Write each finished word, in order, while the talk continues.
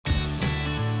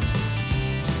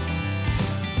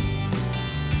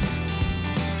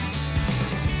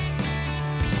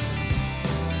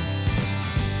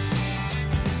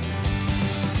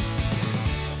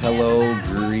Hello,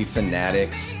 brewery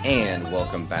fanatics, and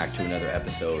welcome back to another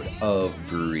episode of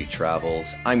Brewery Travels.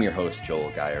 I'm your host, Joel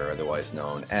Geyer, otherwise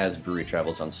known as Brewery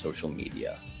Travels on social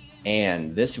media.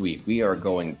 And this week, we are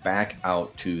going back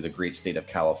out to the great state of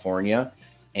California.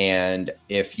 And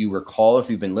if you recall, if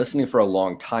you've been listening for a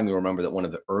long time, you'll remember that one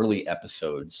of the early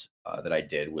episodes that I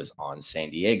did was on San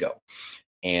Diego.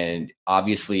 And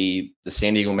obviously, the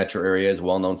San Diego metro area is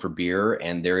well known for beer,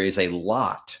 and there is a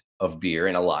lot of beer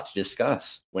and a lot to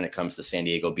discuss when it comes to San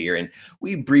Diego beer. And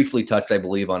we briefly touched, I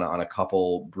believe, on a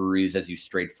couple breweries as you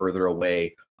strayed further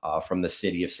away from the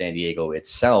city of San Diego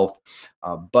itself.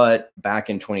 But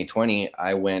back in 2020,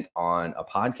 I went on a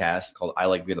podcast called I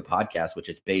Like Beer, the Podcast, which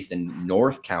is based in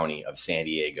North County of San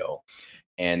Diego.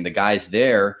 And the guys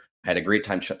there had a great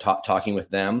time talking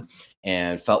with them,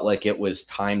 and felt like it was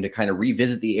time to kind of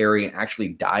revisit the area and actually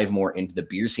dive more into the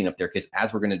beer scene up there. Because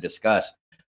as we're going to discuss,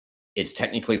 it's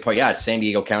technically it's San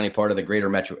Diego County, part of the greater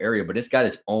metro area, but it's got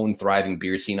its own thriving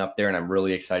beer scene up there, and I'm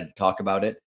really excited to talk about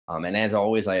it. And as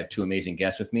always, I have two amazing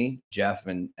guests with me, Jeff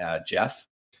and Jeff.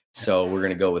 So we're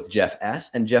going to go with Jeff S.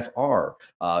 and Jeff R.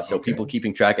 People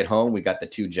keeping track at home, we got the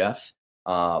two Jeffs.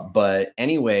 But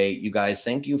anyway, you guys,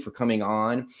 thank you for coming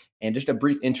on, and just a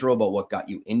brief intro about what got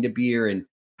you into beer and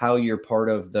how you're part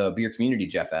of the beer community,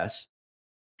 Jeff S.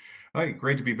 Hi,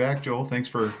 great to be back, Joel. Thanks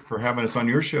for having us on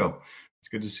your show. It's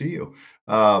good to see you.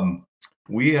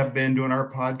 We have been doing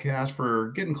our podcast for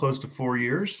getting close to 4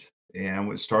 years, and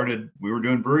we were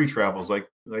doing brewery travels like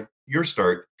your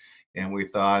start. And we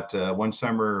thought one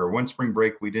summer or one spring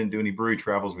break, we didn't do any brewery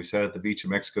travels. We sat at the beach in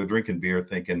Mexico drinking beer,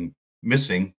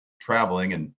 missing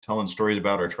traveling and telling stories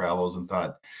about our travels, and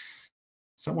thought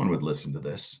someone would listen to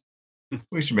this.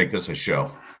 We should make this a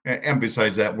show. And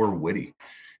besides that, we're witty.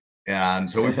 And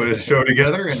so we put a show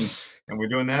together, and we're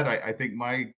doing that. I think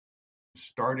my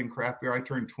start in craft beer, I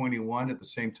turned 21 at the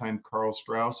same time Carl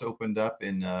Strauss opened up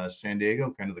in San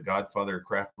Diego, kind of the godfather of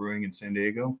craft brewing in San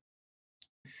Diego.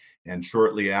 And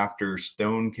shortly after,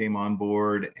 Stone came on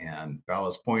board, and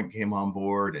Ballast Point came on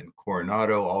board, and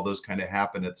Coronado. All those kind of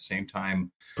happened at the same time.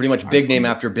 Pretty much big name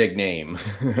after big name.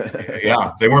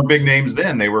 Yeah, they weren't big names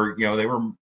then. They were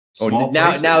small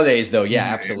nowadays, though, yeah,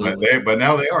 absolutely. But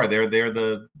now they are. They're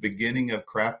the beginning of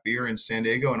craft beer in San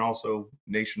Diego and also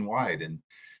nationwide. And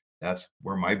that's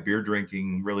where my beer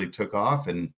drinking really took off,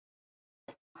 and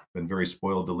been very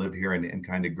spoiled to live here and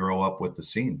kind of grow up with the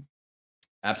scene.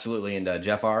 Absolutely. And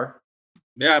Jeff R?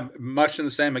 Yeah, much in the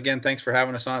same. Again, thanks for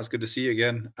having us on. It's good to see you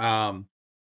again.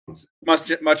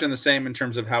 Much in the same in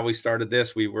terms of how we started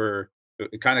this.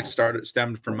 It kind of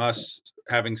stemmed from us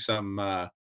having some,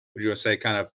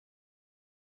 kind of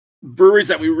breweries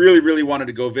that we really, really wanted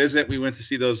to go visit. We went to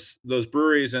see those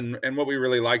breweries, and what we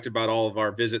really liked about all of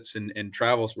our visits and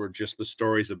travels were just the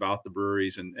stories about the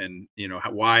breweries, and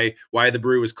why the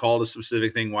brewery was called a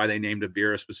specific thing, why they named a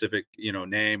beer a specific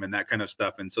name, and that kind of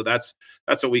stuff. And so that's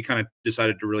what we kind of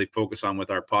decided to really focus on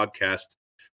with our podcast.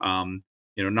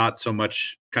 Not so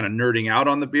much kind of nerding out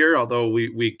on the beer, although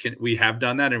we have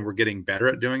done that, and we're getting better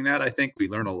at doing that. I think we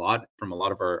learn a lot from a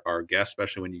lot of our guests,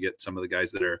 especially when you get some of the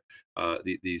guys that are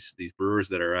these brewers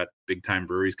that are at big time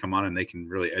breweries come on, and they can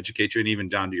really educate you, and even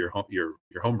down to your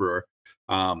home brewer.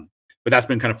 But that's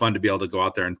been kind of fun to be able to go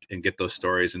out there and get those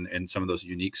stories and some of those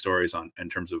unique stories in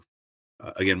terms of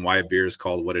again, why a beer is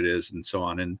called what it is, and so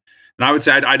on. And I would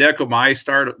say I'd echo my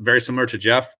start very similar to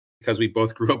Jeff, because we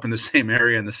both grew up in the same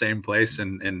area in the same place,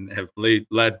 and have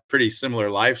led pretty similar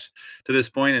lives to this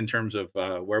point in terms of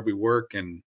where we work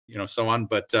and so on.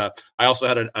 But I also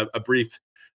had a brief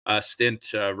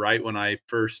stint right when I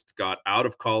first got out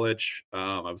of college.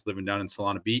 I was living down in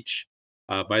Solana Beach,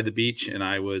 by the beach, and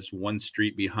I was one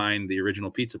street behind the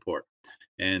original Pizza Port,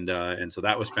 and so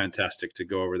that was fantastic to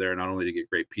go over there, not only to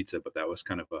get great pizza, but that was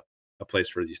kind of a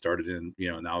place where you started in.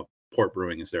 Now Port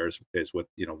Brewing is there, is what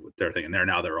what they're thinking.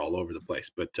 They're all over the place,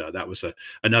 but that was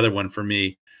another one for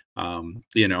me. And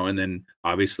then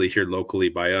obviously here locally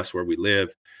by us where we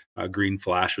live, Green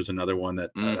Flash was another one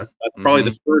that's probably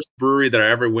the first brewery that I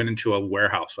ever went into a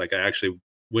warehouse. Like I actually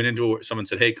went into someone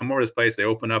said, "Hey, come over to this place." They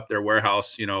open up their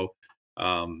warehouse,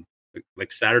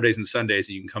 like Saturdays and Sundays,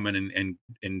 and you can come in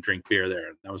and drink beer there.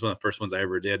 And that was one of the first ones I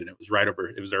ever did, and it was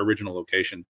it was their original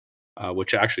location,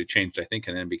 which actually changed, I think,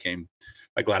 and then became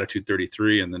like Latitude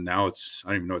 33, and then now I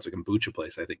don't even know, it's a kombucha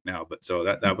place, I think now, but so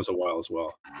that was a while as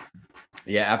well.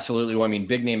 Yeah, absolutely. Well, I mean,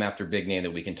 big name after big name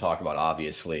that we can talk about,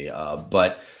 obviously.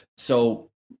 But so,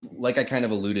 like I kind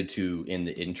of alluded to in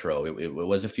the intro, it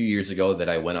was a few years ago that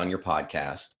I went on your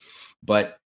podcast,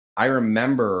 but I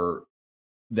remember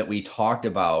that we talked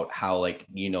about how,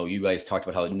 you guys talked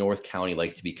about how North County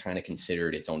likes to be kind of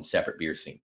considered its own separate beer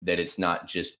scene, that it's not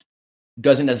just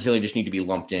doesn't necessarily just need to be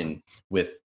lumped in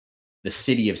with the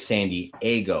city of San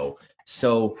Diego.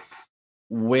 So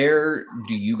where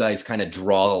do you guys kind of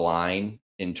draw the line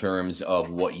in terms of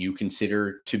what you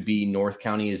consider to be North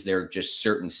County? Is there just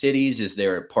certain cities? Is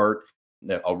there a part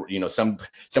that,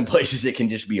 some places it can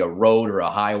just be a road or a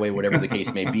highway, whatever the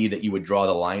case may be, that you would draw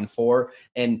the line for?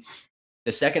 And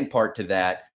the second part to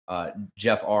that,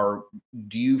 Jeff R.,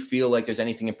 do you feel like there's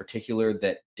anything in particular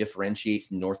that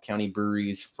differentiates North County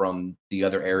breweries from the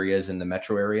other areas in the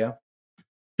metro area?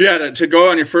 Yeah, to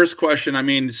go on your first question, I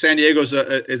mean, San Diego is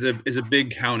a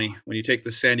big county. When you take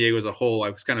the San Diego as a whole, I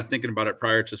was kind of thinking about it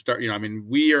prior to start. I mean,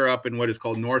 we are up in what is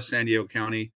called North San Diego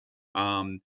County.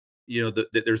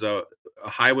 There's a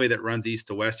highway that runs east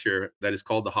to west here that is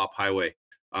called the Hop Highway.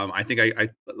 I think I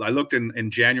looked in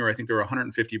January. I think there were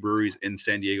 150 breweries in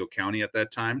San Diego County at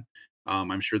that time.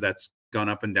 I'm sure that's gone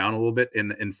up and down a little bit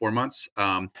in 4 months.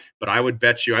 But I would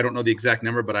bet you, I don't know the exact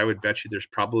number, but I would bet you there's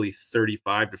probably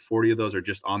 35 to 40 of those are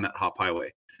just on that Hop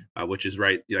Highway, which is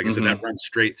right. Like I said, that runs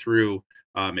straight through.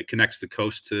 It connects the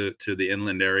coast to the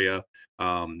inland area.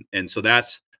 And so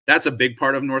that's a big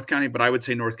part of North County, but I would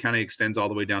say North County extends all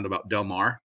the way down to about Del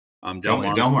Mar. Del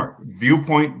Mar.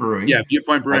 Viewpoint Brewing. Yeah,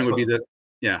 Viewpoint Brewing would be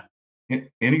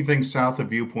anything south of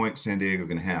Viewpoint, San Diego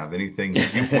can have. Anything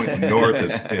Viewpoint north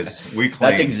is we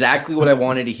claim. That's exactly what I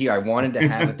wanted to hear. I wanted to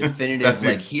have a definitive,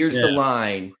 here's the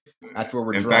line. That's where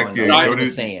we're drawing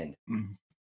the sand.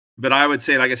 But I would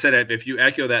say, like I said, if you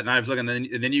echo that, and I was looking,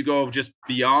 and then you go just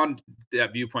beyond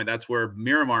that Viewpoint, that's where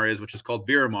Miramar is, which is called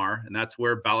Miramar, and that's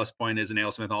where Ballast Point is and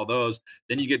AleSmith, all those.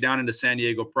 Then you get down into San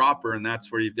Diego proper, and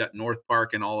that's where you've got North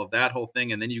Park and all of that whole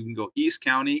thing. And then you can go East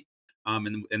County.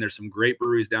 And there's some great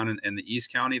breweries down in the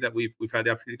East County that we've had the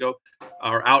opportunity to go,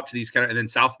 or out to these kind of, and then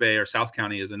South Bay or South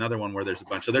County is another one where there's a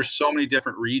bunch. So there's so many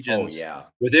different regions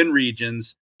within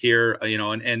regions here,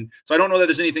 and so I don't know that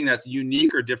there's anything that's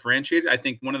unique or differentiated. I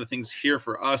think one of the things here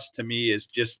for us, to me, is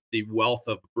just the wealth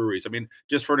of breweries. I mean,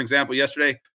 just for an example,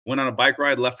 yesterday went on a bike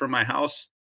ride, left from my house,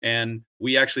 and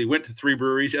we actually went to 3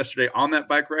 breweries yesterday on that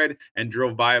bike ride and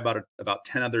drove by about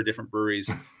 10 other different breweries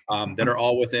that are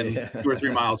all within 2 or 3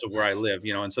 miles of where I live,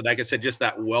 and so like I said, just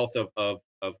that wealth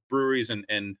of breweries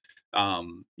and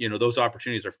those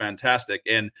opportunities are fantastic.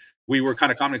 And we were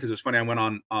kind of commenting because it was funny. I went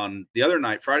on the other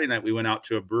night, Friday night, we went out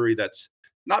to a brewery that's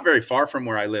not very far from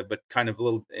where I live, but kind of a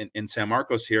little in San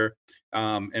Marcos here.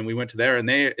 And we went to there, and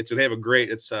they have a great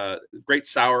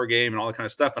sour game and all that kind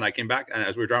of stuff. And I came back, and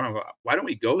as we were driving, I go, why don't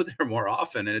we go there more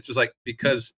often? And it's just like,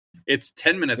 because it's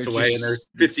 10 minutes away, and there's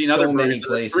 15 other breweries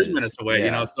that are 3 minutes away,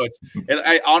 so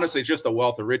I honestly, it's just a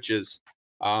wealth of riches.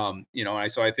 So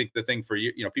I think the thing for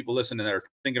you, people listening that are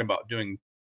thinking about doing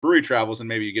brewery travels, and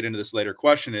maybe you get into this later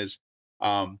question, is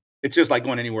it's just like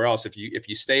going anywhere else. If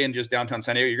you stay in just downtown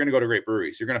San Diego, you're going to go to great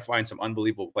breweries. You're going to find some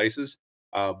unbelievable places.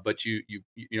 But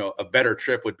a better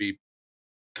trip would be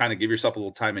kind of give yourself a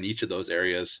little time in each of those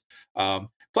areas.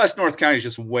 Plus, North County is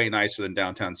just way nicer than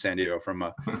downtown San Diego.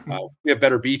 We have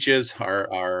better beaches.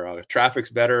 Our traffic's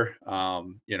better.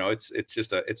 It's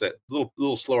just a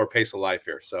little slower pace of life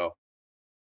here. So.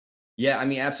 Yeah, I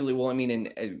mean, absolutely. Well, I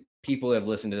mean, and people have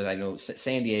listened to this. I know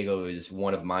San Diego is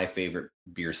one of my favorite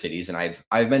beer cities, and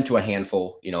I've been to a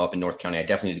handful, up in North County. I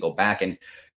definitely need to go back. And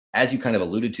as you kind of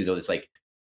alluded to, though, it's like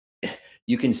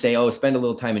you can say, oh, spend a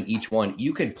little time in each one.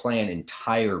 You could plan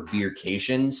entire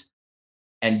beercations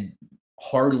and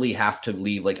hardly have to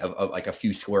leave like a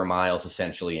few square miles,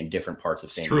 essentially, in different parts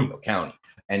of San Diego County.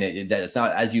 And it's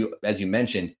not, as you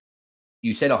mentioned,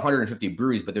 you said 150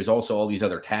 breweries, but there's also all these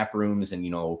other tap rooms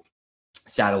and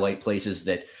satellite places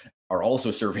that are also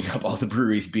serving up all the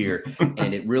breweries beer.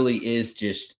 And it really is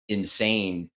just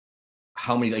insane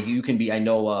how many, like, you can be. I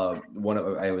know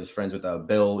I was friends with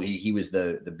Bill. He was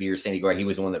the beer San Diego guy. He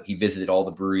was the one that he visited all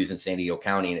the breweries in San Diego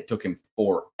County, and it took him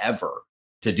forever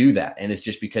to do that. And it's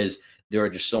just because there are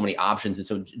just so many options. And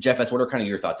so, Jeff, what are kind of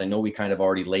your thoughts? I know we kind of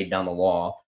already laid down the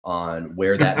law on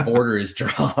where that border is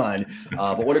drawn,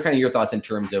 but what are kind of your thoughts in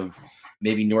terms of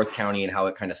maybe North County and how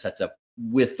it kind of sets up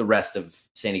with the rest of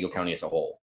San Diego County as a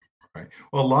whole? Right.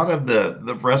 Well, a lot of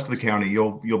the rest of the county,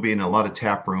 you'll be in a lot of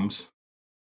tap rooms,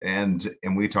 and Jeff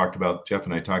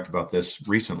and I talked about this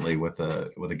recently with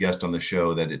a guest on the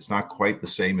show, that it's not quite the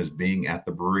same as being at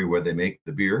the brewery where they make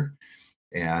the beer.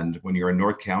 And when you're in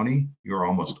North County, you're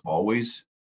almost always,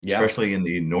 especially in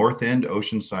the north end,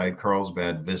 Oceanside,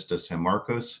 Carlsbad, Vista, San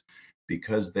Marcos,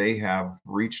 because they have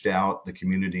reached out the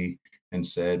community and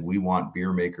said, we want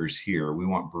beer makers here. We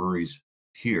want breweries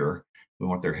here. We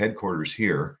want their headquarters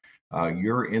here.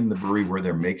 You're in the brewery where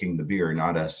they're making the beer,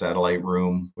 not a satellite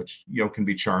room, which can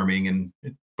be charming.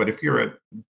 But if you're a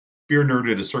beer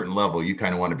nerd at a certain level, you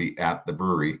kind of want to be at the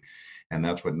brewery. And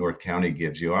that's what North County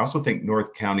gives you. I also think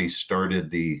North County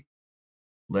started the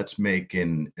let's make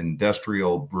an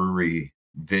industrial brewery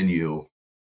venue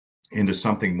into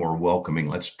something more welcoming.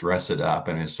 Let's dress it up.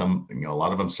 And it's some, a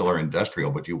lot of them still are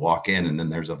industrial, but you walk in and then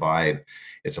there's a vibe.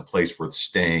 It's a place worth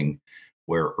staying,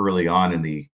 where early on in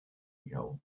the,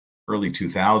 early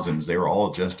 2000s, they were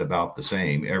all just about the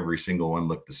same. Every single one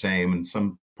looked the same. And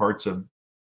some parts of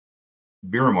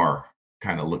Miramar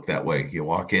kind of look that way. You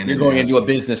walk in You're and going into a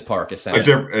business park,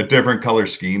 essentially. a different color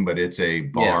scheme, but it's a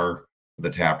bar, the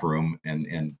tap room.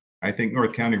 And I think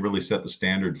North County really set the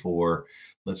standard for,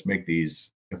 let's make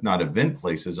these, if not event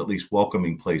places, at least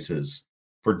welcoming places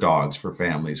for dogs, for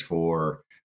families, for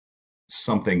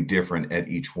something different at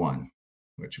each one,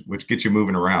 which gets you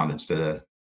moving around instead of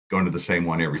going to the same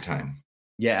one every time.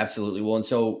 Yeah, absolutely. Well, and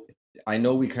so I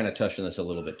know we kind of touched on this a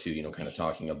little bit too, kind of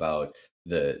talking about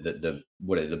the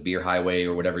what is the beer highway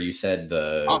or whatever you said,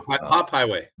 the Hop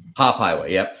Highway. Hop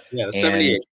Highway. Yep. Yeah, the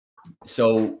 78.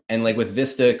 So, and like with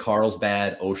Vista,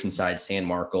 Carlsbad, Oceanside, San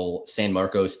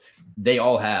Marcos, they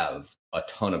all have a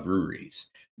ton of breweries.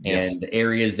 Yes. And the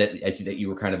areas that you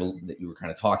were kind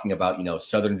of talking about,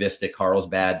 Southern Vista,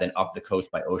 Carlsbad, then up the coast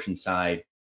by Oceanside,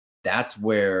 that's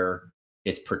where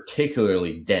it's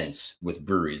particularly dense with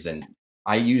breweries. And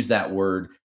I use that word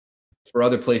for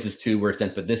other places too, where it's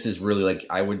dense, but this is really like,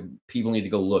 people need to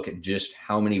go look at just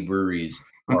how many breweries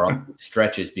are up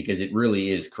stretches, because it really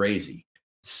is crazy.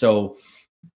 So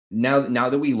now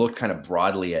that we look kind of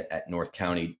broadly at North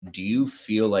County, do you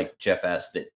feel like, Jeff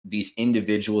S., that these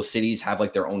individual cities have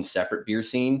like their own separate beer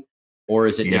scene, or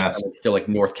is it just still like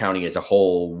North County as a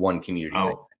whole, one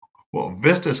community? Well,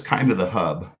 Vista's kind of the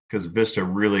hub, because Vista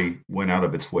really went out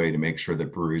of its way to make sure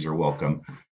that breweries are welcome.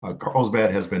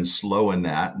 Carlsbad has been slow in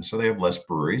that, and so they have less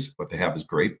breweries. What they have is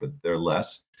great, but they're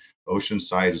less.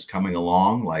 Oceanside is coming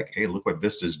along like, hey, look what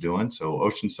Vista's doing. So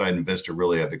Oceanside and Vista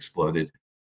really have exploded.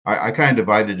 I kind of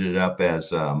divided it up as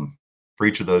for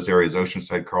each of those areas: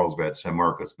 Oceanside, Carlsbad, San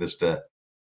Marcos, Vista,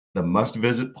 the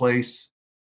must-visit place,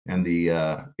 and the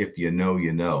if you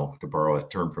know, to borrow a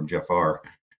term from Jeff R.,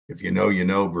 if you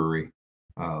know brewery.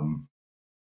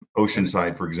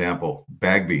 Oceanside, for example,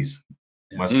 Bagby's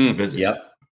must visit. Yep.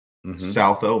 Mm-hmm.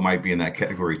 South O might be in that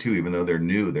category too, even though they're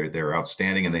new. They're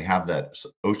outstanding, and they have that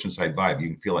Oceanside vibe. You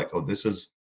can feel like, oh, this is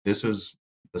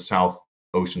the South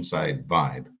Oceanside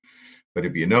vibe. But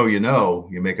if you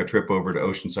make a trip over to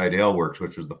Oceanside Ale Works,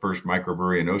 which was the first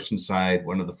microbrewery in Oceanside,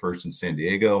 one of the first in San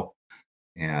Diego,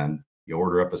 and you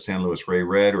order up a San Luis Rey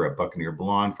Red or a Buccaneer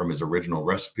Blonde from his original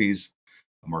recipes.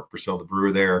 Mark Purcell, the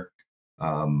brewer there.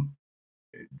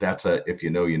 That's a if you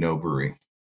know brewery.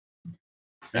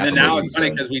 And then now it's funny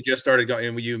because we just started going,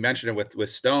 and you mentioned it with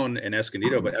Stone and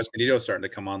Escondido, but Escondido is starting to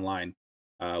come online.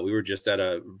 We were just at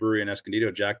a brewery in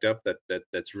Escondido, Jacked Up,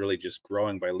 that's really just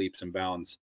growing by leaps and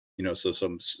bounds. So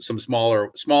some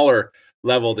smaller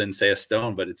level than say a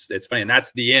Stone, but it's funny, and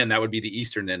that's the end. That would be the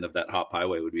eastern end of that Hop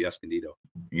Highway, would be Escondido.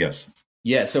 Yes.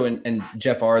 Yeah. So and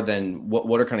Jeff R., then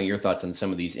what are kind of your thoughts on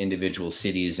some of these individual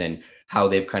cities and how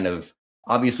they've kind of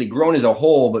obviously grown as a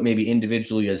whole, but maybe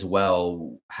individually as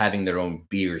well, having their own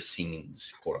beer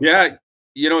scenes? Yeah.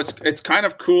 It's kind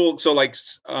of cool. So like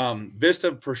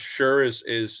Vista for sure is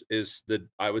the,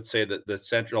 I would say, that the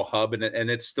central hub, and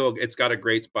it's got a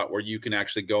great spot where you can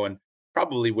actually go and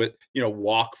probably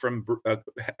walk from a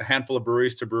handful of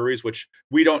breweries to breweries, which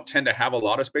we don't tend to have a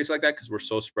lot of space like that because we're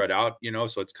so spread out,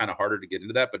 so it's kind of harder to get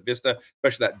into that. But Vista,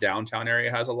 especially that downtown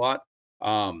area, has a lot.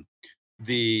 Again,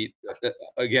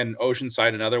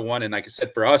 Oceanside, another one. And like I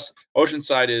said, for us,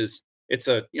 Oceanside it's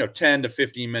a 10 to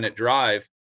 15 minute drive.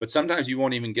 But sometimes you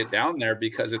won't even get down there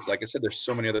because it's, like I said, there's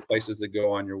so many other places that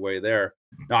go on your way there.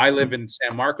 Now, I live in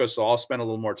San Marcos, so I'll spend a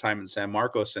little more time in San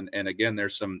Marcos. And again,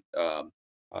 there's some,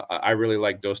 I really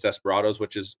like Dos Desperados,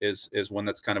 which is one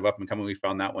that's kind of up and coming. We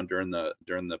found that one during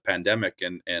the pandemic,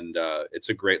 and it's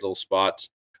a great little spot.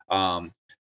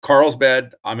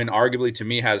 Carlsbad, I mean, arguably to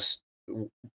me has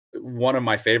one of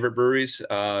my favorite breweries,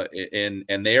 and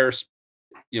they are,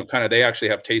 they actually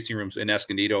have tasting rooms in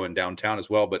Escondido and downtown as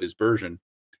well, but is Version.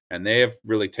 And they have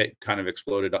really kind of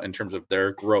exploded in terms of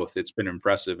their growth. It's been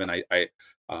impressive, and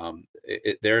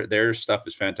their stuff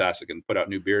is fantastic, and put out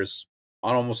new beers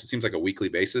on almost, it seems like, a weekly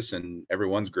basis, and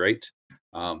everyone's great.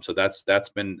 So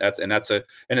and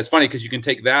it's funny because you can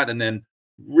take that, and then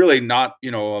really not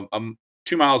 2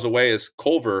 miles away is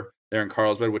Culver there in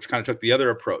Carlsbad, which kind of took the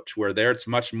other approach, where there it's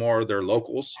much more they're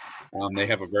locals. They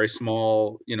have a very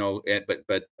small,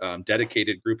 but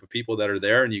dedicated group of people that are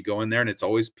there, and you go in there and it's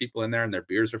always people in there, and their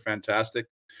beers are fantastic.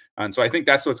 And so I think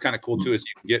that's what's kind of cool too, is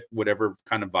you can get whatever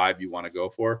kind of vibe you want to go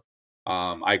for.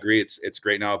 I agree. It's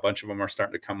great now. A bunch of them are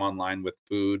starting to come online with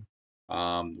food.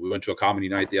 We went to a comedy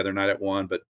night the other night at one,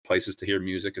 but places to hear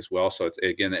music as well. So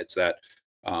it's that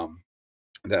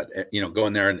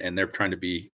going there and they're trying to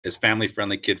be as family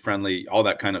friendly, kid friendly, all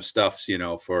that kind of stuff, we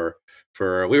were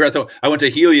I went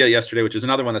to Helia yesterday, which is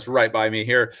another one that's right by me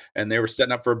here, and they were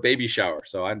setting up for a baby shower.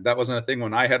 So that wasn't a thing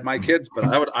when I had my kids, but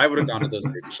I would have gone to those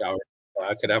baby showers.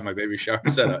 I could have my baby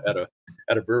showers at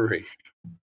a brewery.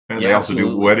 And they also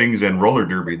do weddings and roller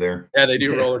derby there. Yeah, they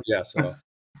do roller. Yeah, so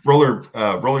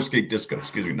roller skate disco.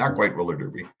 Excuse me, not quite roller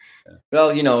derby. Well,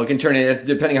 it can turn it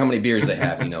depending on how many beers they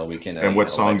have. We can and what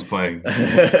songs playing.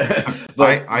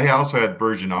 But I also had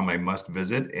Bergen on my must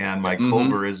visit, and my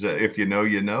Culver is if you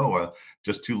know,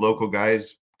 just two local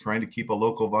guys trying to keep a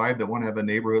local vibe that want to have a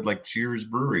neighborhood like Cheers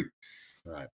Brewery.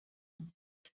 Right.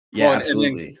 Yeah,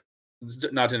 absolutely.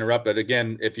 Not to interrupt, but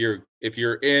again, if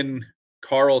you're in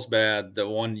Carlsbad, the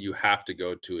one you have to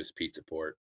go to is Pizza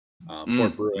Port.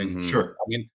 Port Brewing. Sure. I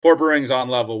mean, Port Brewing's on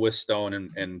level with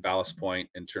Stone and Ballast Point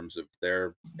in terms of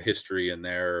their history and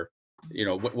their,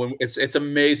 when it's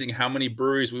amazing how many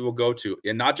breweries we will go to,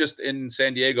 and not just in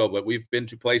San Diego, but we've been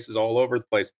to places all over the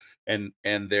place, and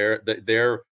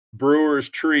their brewer's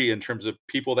tree in terms of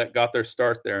people that got their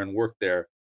start there and worked there,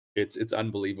 it's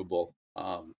unbelievable.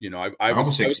 I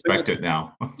almost expect it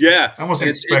now. Yeah, I almost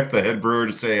expect the head brewer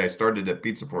to say I started at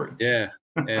Pizza Port. Yeah.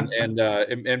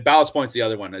 And Ballast Point's the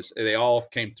other one. They all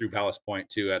came through Ballast Point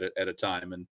too at a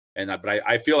time, but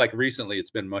I feel like recently it's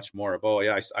been much more of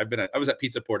I was at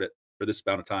Pizza Port for this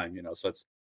amount of time, so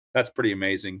that's pretty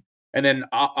amazing. And then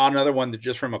on another one that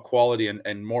just from a quality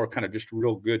and more kind of just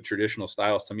real good traditional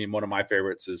styles, to me, one of my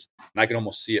favorites is, and I can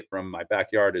almost see it from my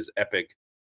backyard, is Epic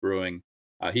Brewing.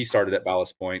 He started at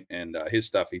Ballast Point, and his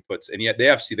stuff he puts, and yet they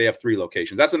have 3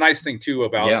 locations. That's a nice thing too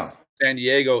about San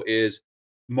Diego is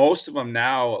most of them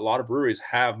now, a lot of breweries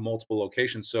have multiple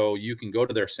locations. So you can go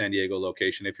to their San Diego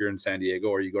location if you're in San Diego,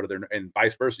 or you go to their, and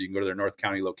vice versa, you can go to their North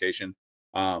County location.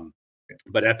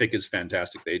 But Epic is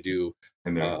fantastic. They do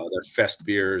their fest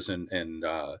beers and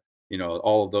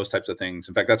all of those types of things.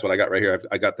 In fact, that's what I got right here.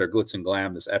 I got their Glitz and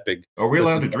Glam, this Epic. Are we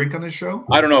allowed to drink on this show?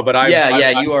 I don't know, but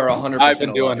you are 100%. I've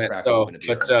been doing it. So,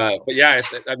 but yeah,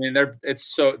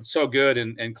 it's so good.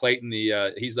 And Clayton,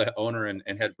 he's the owner and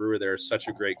head brewer there, is such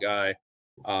a great guy.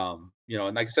 And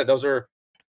like I said, those are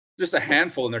just a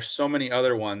handful, and there's so many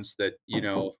other ones that it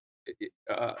was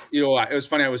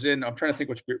funny. I'm trying to think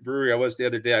which brewery I was the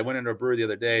other day. I went into a brewery the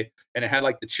other day, and it had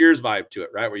like the Cheers vibe to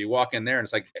it, right? Where you walk in there, and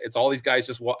it's all these guys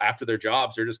just after their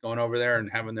jobs, they're just going over there and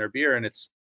having their beer, and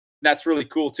that's really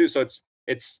cool too. So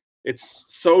it's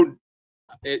kind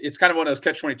of one of those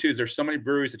catch-22s. There's so many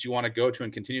breweries that you want to go to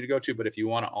and continue to go to, but if you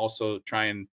want to also try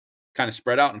and kind of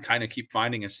spread out and kind of keep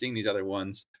finding and seeing these other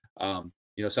ones,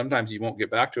 sometimes you won't get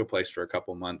back to a place for a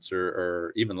couple months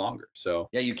or even longer. So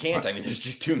yeah, you can't. I mean, there's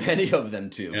just too many of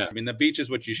them too. Yeah, I mean, the beach is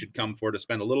what you should come for, to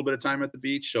spend a little bit of time at the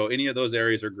beach. So any of those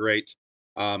areas are great.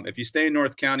 If you stay in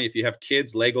North County, if you have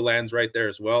kids, Legoland's right there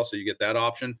as well, so you get that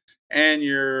option. And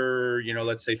you're,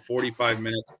 let's say 45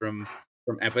 minutes from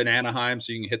up in Anaheim,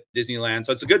 so you can hit Disneyland.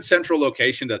 So it's a good central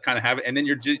location to kind of have it. And then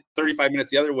you're 35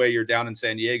 minutes the other way, you're down in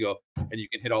San Diego, and you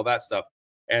can hit all that stuff.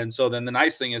 And so then the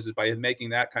nice thing is by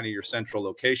making that kind of your central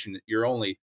location, you're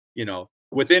only,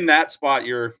 within that spot,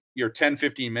 you're 10,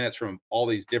 15 minutes from all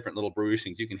these different little brewery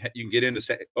things. You can get into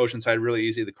Oceanside really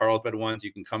easy. The Carlsbad ones,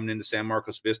 you can come into San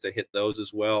Marcos Vista, hit those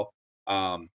as well.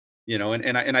 And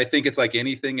I think it's like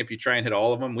anything, if you try and hit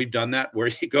all of them, we've done that, where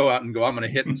you go out and go, I'm going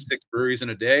to hit 6 breweries in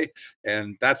a day.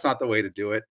 And that's not the way to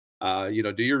do it.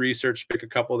 Do your research, pick a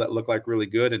couple that look like really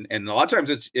good. And a lot of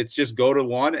times it's just go to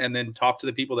one and then talk to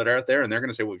the people that are out there, and they're going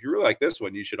to say, well, if you really like this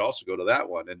one, you should also go to that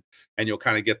one. And you'll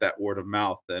kind of get that word of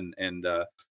mouth. That's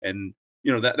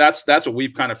what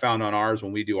we've kind of found on ours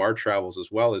when we do our travels as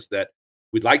well, is that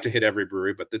we'd like to hit every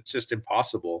brewery, but it's just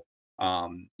impossible.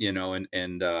 So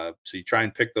you try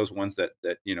and pick those ones that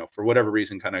for whatever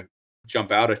reason kind of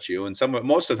jump out at you. And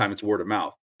most of the time it's word of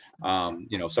mouth.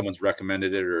 Someone's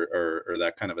recommended it or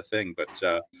that kind of a thing. But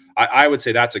I would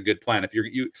say that's a good plan. If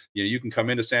you can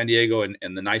come into San Diego, and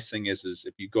the nice thing is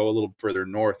if you go a little further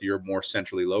north, you're more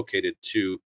centrally located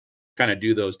to kind of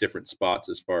do those different spots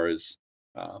as far as,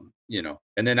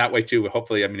 and then that way too,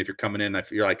 hopefully, I mean, if you're coming in,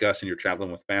 if you're like us and you're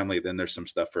traveling with family, then there's some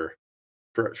stuff for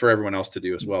everyone else to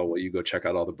do as well, while you go check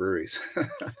out all the breweries.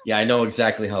 Yeah, I know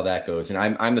exactly how that goes. And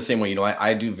I'm the same way.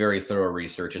 I do very thorough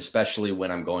research, especially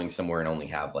when I'm going somewhere and only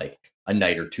have like a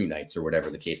night or 2 nights or whatever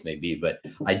the case may be. But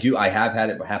I have had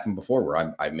it happen before,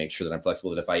 where I make sure that I'm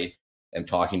flexible, that if I am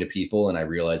talking to people and I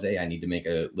realize, hey, I need to make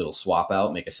a little swap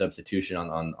out, make a substitution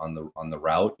on the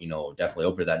route, definitely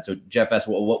open to that. So Jeff S.,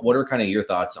 what are kind of your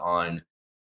thoughts on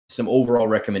some overall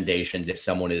recommendations if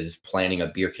someone is planning a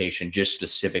beercation just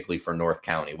specifically for North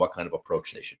County, what kind of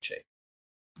approach they should take?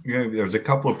 Yeah, there's a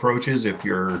couple approaches. If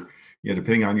you're,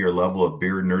 depending on your level of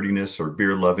beer nerdiness or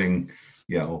beer loving,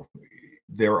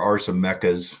 there are some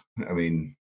meccas. I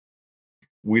mean,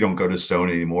 we don't go to Stone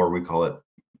anymore. We call it,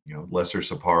 Lesser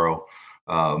Sapporo.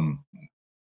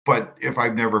 But if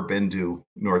I've never been to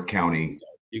North County,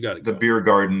 you got the beer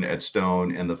garden at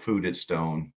Stone and the food at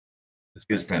Stone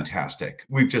is fantastic.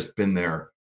 We've just been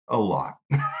there a lot,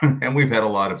 and we've had a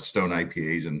lot of Stone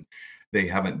IPAs, and they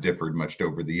haven't differed much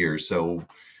over the years. So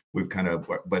we've kind of,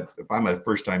 but if I'm a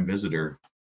first-time visitor,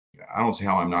 I don't see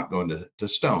how I'm not going to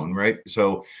Stone, right?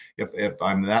 So if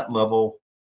I'm that level,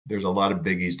 there's a lot of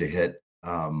biggies to hit.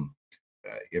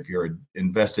 If you're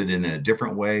invested in a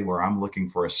different way, where I'm looking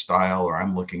for a style or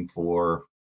I'm looking for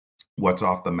what's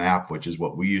off the map, which is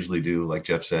what we usually do, like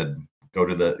Jeff said, go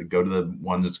to the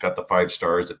one that's got the 5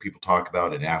 stars that people talk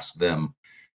about and ask them,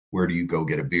 where do you go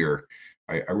get a beer?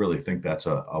 I really think that's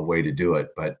a way to do it.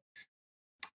 But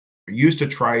I used to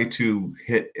try to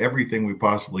hit everything we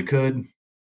possibly could.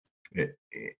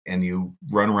 And you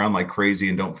run around like crazy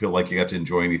and don't feel like you got to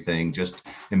enjoy anything. Just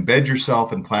embed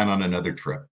yourself and plan on another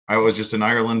trip. I was just in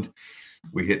Ireland.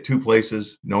 We hit 2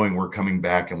 places knowing we're coming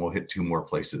back, and we'll hit 2 more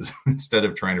places. Instead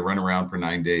of trying to run around for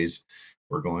 9 days,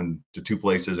 we're going to 2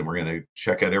 places and we're going to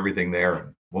check out everything there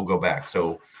and we'll go back.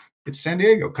 So it's San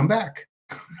Diego, come back.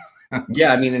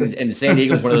 Yeah, I mean, and San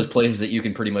Diego is one of those places that you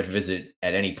can pretty much visit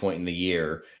at any point in the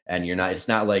year, and it's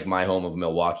not like my home of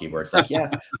Milwaukee where it's like, yeah,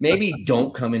 maybe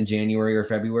don't come in January or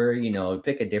February,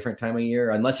 pick a different time of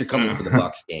year, unless you're coming for the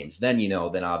Bucks games, then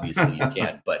then obviously you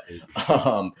can. But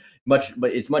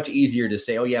it's much easier to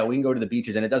say, oh yeah, we can go to the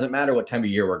beaches, and it doesn't matter what time of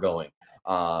year we're going.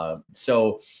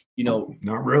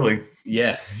 Not really.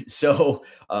 Yeah. So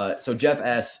Jeff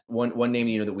asks one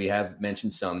name, that we have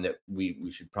mentioned some that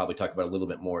we should probably talk about a little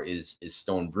bit more is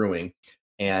Stone Brewing.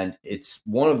 And it's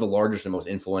one of the largest and most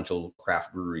influential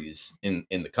craft breweries in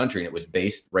the country. And it was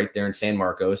based right there in San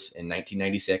Marcos in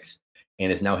 1996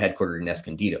 and is now headquartered in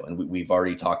Escondido. And we've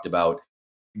already talked about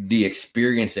the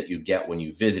experience that you get when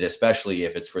you visit, especially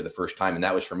if it's for the first time. And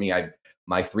that was for me.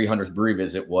 My 300th brewery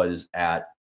visit was at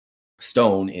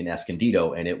Stone in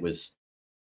Escondido, and it was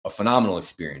a phenomenal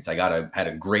experience. I had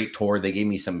a great tour. They gave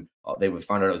me they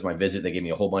found out it was my visit. They gave me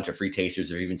a whole bunch of free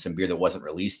tasters or even some beer that wasn't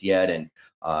released yet. And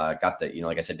got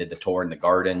like I said, did the tour in the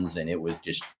gardens, and it was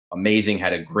just amazing.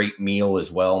 Had a great meal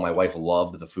as well. My wife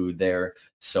loved the food there.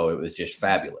 So it was just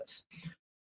fabulous.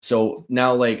 So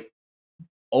now, like,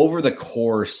 over the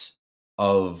course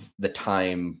of the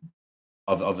time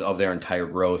of their entire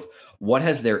growth, what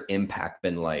has their impact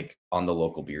been like on the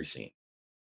local beer scene?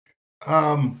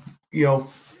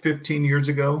 15 years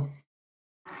ago,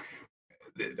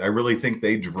 I really think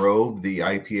they drove the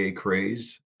IPA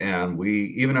craze. And we,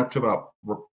 even up to about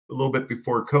a little bit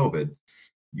before COVID,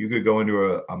 you could go into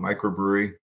a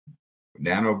microbrewery,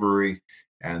 nano brewery,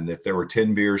 and if there were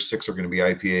 10 beers, 6 are going to be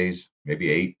IPAs,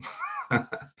 maybe 8.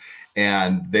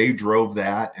 And they drove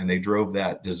that, and they drove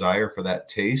that desire for that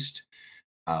taste.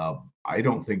 I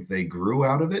don't think they grew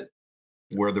out of it,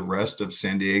 where the rest of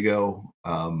San Diego,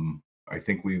 I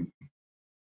think we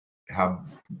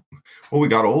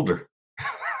got older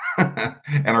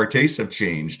and our tastes have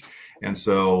changed. And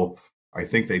so I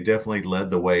think they definitely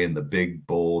led the way in the big,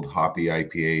 bold, hoppy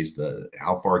IPAs.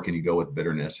 How far can you go with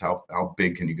bitterness? How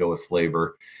big can you go with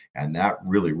flavor? And that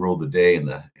really ruled the day in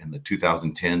the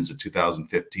 2010s and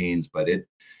 2015s. But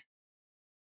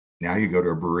now you go to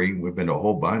a brewery, we've been to a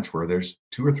whole bunch where there's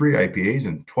 2 or 3 IPAs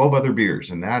and 12 other beers.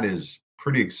 And that is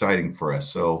pretty exciting for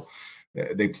us. So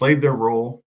they played their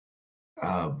role.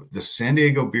 The San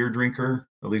Diego beer drinker,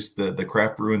 at least the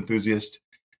craft brew enthusiast,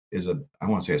 is I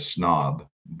want to say a snob,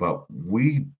 but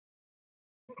we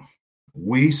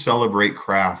celebrate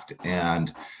craft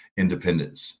and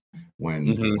independence.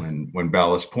 When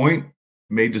Ballast Point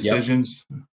made decisions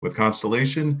with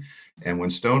Constellation, and when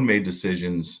Stone made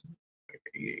decisions,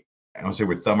 I don't say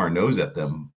we'd thumb our nose at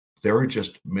them. There are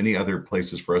just many other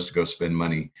places for us to go spend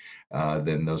money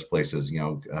than those places.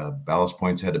 Ballast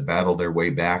Point's had to battle their way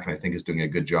back, and I think is doing a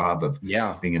good job of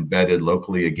being embedded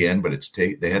locally again. But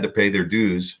they had to pay their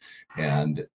dues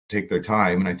and take their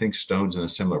time. And I think Stone's in a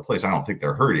similar place. I don't think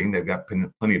they're hurting. They've got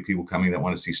plenty of people coming that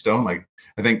want to see Stone. Like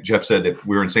I think Jeff said, if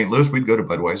we were in St. Louis, we'd go to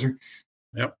Budweiser.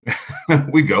 Yep.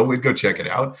 we'd go check it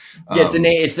out. Yeah, it's the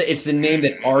name. It's the name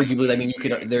that arguably, I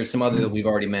mean, there's some other that we've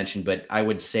already mentioned, but I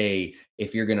would say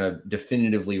if you're going to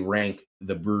definitively rank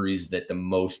the breweries that the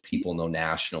most people know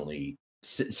nationally,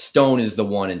 Stone is the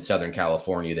one in Southern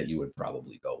California that you would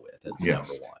probably go with as the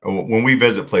number one. When we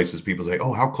visit places, people say,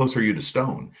 "Oh, how close are you to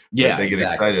Stone?" Yeah, they get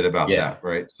exactly. excited about Yeah. that,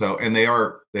 right? So, and they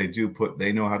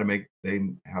know how to make. They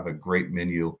have a great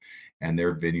menu, and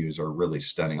their venues are really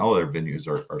stunning. All their venues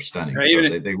are stunning. Right, So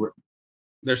even they were.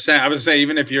 they're saying, I was saying,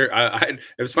 even if you're, it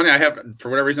was funny. I have, for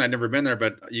whatever reason, I'd never been there,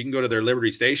 but you can go to their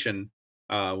Liberty Station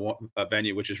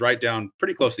venue, which is right down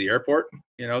pretty close to the airport.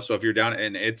 So if you're down,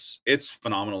 and it's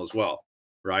phenomenal as well,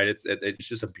 right? It's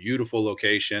just a beautiful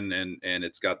location, and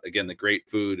it's got, again, the great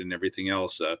food and everything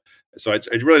else. So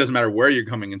it really doesn't matter where you're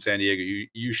coming in San Diego.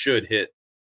 You should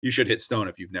hit Stone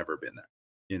if you've never been there.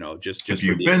 Just If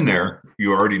you've been there,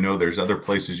 you already know there's other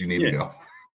places you need to go.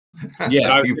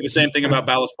 Yeah, I would say the same thing about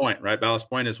Ballast Point, right? Ballast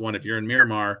Point is one. If you're in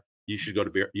Miramar, you should go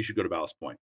to Ballast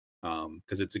Point,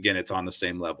 because it's on the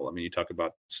same level. I mean, you talk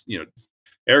about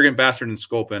Arrogant Bastard and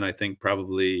Sculpin. I think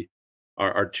probably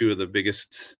are two of the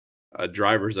biggest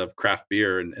drivers of craft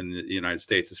beer in the United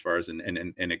States, as far as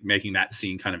and making that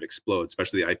scene kind of explode,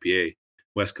 especially the IPA,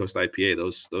 West Coast IPA.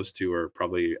 Those two are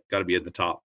probably got to be in the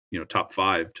top. Top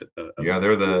five.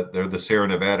 They're the Sierra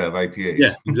Nevada of IPAs.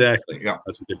 Yeah, exactly. Yeah,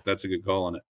 that's a good call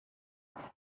on it.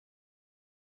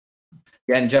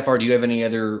 Yeah, and Jeff R., do you have any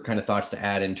other kind of thoughts to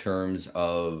add in terms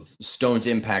of Stone's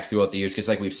impact throughout the years? Because,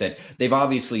 like we've said, they've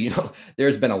obviously,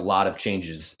 there's been a lot of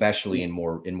changes, especially in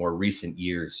more recent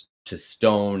years, to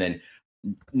Stone, and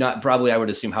not probably, I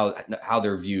would assume, how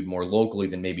they're viewed more locally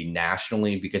than maybe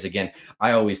nationally. Because, again,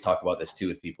 I always talk about this too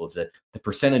with people, is that the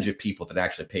percentage of people that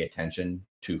actually pay attention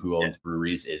to who owns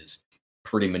breweries is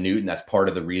pretty minute, and that's part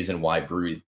of the reason why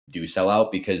breweries do sell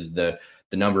out, because the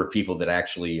number of people that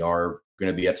actually are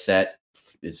going to be upset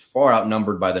is far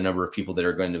outnumbered by the number of people that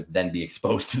are going to then be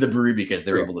exposed to the brewery because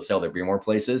they're able to sell their beer more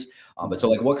places. But so,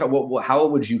 like, how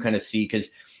would you kind of see, because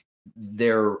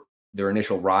their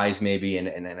initial rise maybe, and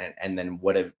then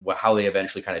how they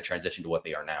eventually kind of transition to what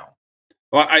they are now?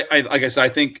 Well, I like I said, I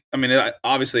think,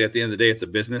 obviously at the end of the day, it's a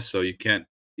business, so you can't.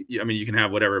 You can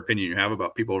have whatever opinion you have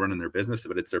about people running their business,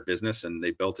 but it's their business, and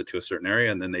they built it to a certain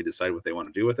area, and then they decide what they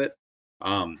want to do with it.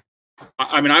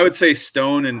 I would say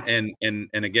Stone and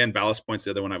again, Ballast Point's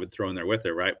the other one I would throw in there with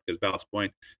it, right? Because Ballast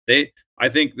Point, I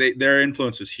think their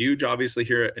influence was huge, obviously,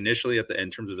 here initially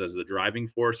in terms of as the driving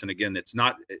force. And again, it's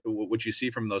not what you see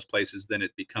from those places. Then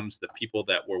it becomes the people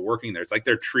that were working there. It's like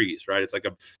they're trees, right? It's like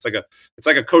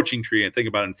a coaching tree. And think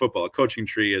about it in football. A coaching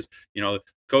tree is,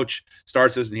 coach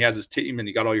starts this and he has his team, and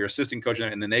you got all your assistant coaches,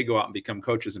 and then they go out and become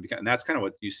coaches, and that's kind of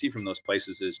what you see from those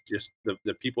places, is just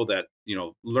the people that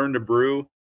learn to brew.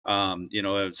 Some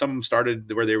of them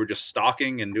started where they were just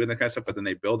stocking and doing that kind of stuff, but then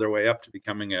they build their way up to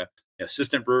becoming an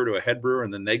assistant brewer to a head brewer,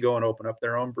 and then they go and open up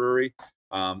their own brewery.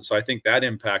 So I think that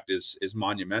impact is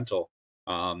monumental.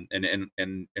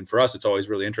 And for us, it's always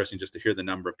really interesting just to hear the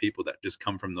number of people that just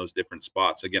come from those different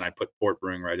spots. Again, I put Port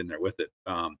Brewing right in there with it.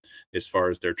 As far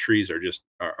as their trees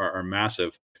are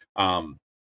massive.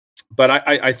 But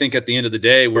I think at the end of the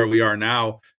day, where we are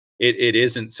now, it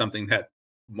isn't something that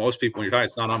most people, when you're talking,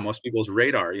 it's not on most people's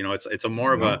radar. It's a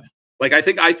more of a, like, I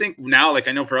think now, like,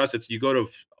 I know for us, it's we go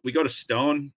to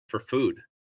Stone for food,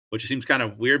 which seems kind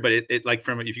of weird, but it like,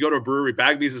 if you go to a brewery,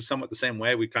 Bagby's is somewhat the same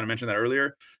way. We kind of mentioned that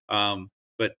earlier.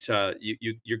 But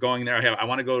you're going there. I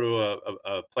want to go to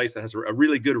a place that has a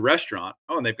really good restaurant.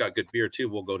 Oh, and they've got good beer too.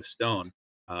 We'll go to Stone,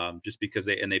 just because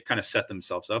they've kind of set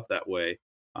themselves up that way.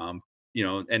 And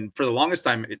for the longest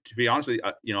time, to be honest with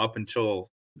you, up until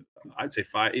I'd say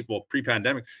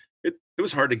pre-pandemic, it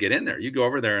was hard to get in there. You go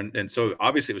over there, and so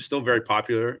obviously it was still very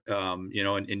popular. And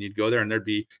you'd go there, and if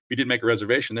you did make a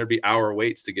reservation, there'd be hour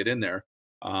waits to get in there.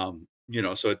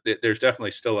 So there's definitely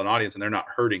still an audience, and they're not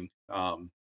hurting,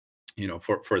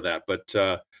 for that. But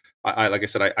like I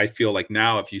said, I feel like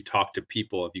now, if you talk to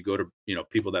people, if you go to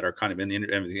people that are kind of in the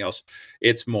internet and everything else,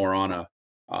 it's more on a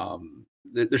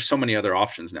there's so many other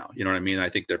options now. You know what I mean? I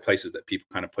think there are places that people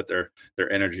kind of put their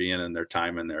energy in, and their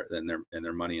time, and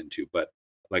their money into. But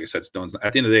like I said, at the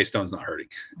end of the day, Stone's not hurting.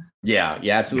 Yeah,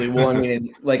 absolutely. Well, I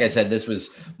mean, like I said, this was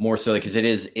more so because it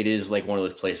is like one of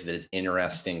those places that is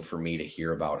interesting for me to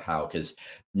hear about, because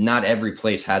not every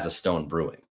place has a Stone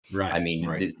Brewing. Right. I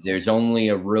mean, there's only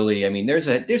there's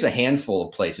a handful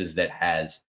of places that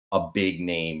has a big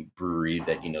name brewery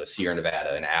that, Sierra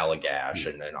Nevada and Allagash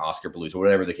and Oscar Blues, or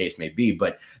whatever the case may be,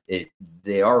 but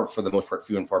they are, for the most part,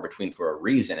 few and far between for a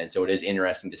reason. And so it is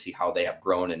interesting to see how they have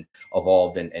grown and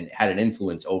evolved and had an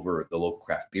influence over the local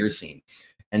craft beer scene.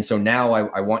 And so now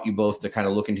I want you both to kind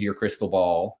of look into your crystal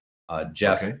ball.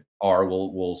 Jeff R.,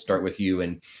 we'll start with you.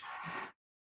 And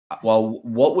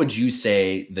what would you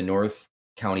say the North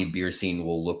County beer scene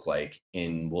will look like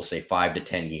in, we'll say, 5 to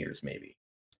 10 years, maybe?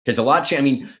 Because a lot, I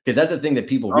mean, because that's the thing that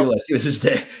people realize too, is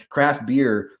that craft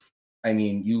beer. I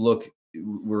mean, you look,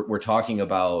 we're talking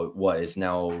about what is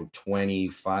now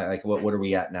 25. Like, what are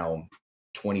we at now?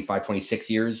 25, 26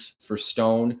 years for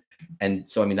Stone, and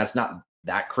so I mean, that's not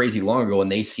that crazy long ago, and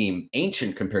they seem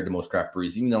ancient compared to most craft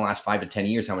breweries. Even in the last 5 to 10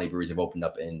 years, how many breweries have opened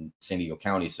up in San Diego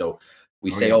County? So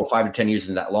we say, 5 to 10 years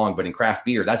isn't that long, but in craft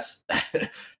beer, that's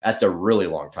that's a really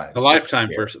long time. A lifetime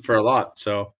for a lot.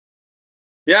 So.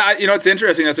 Yeah, it's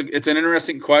interesting. It's an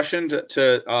interesting question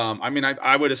to I mean,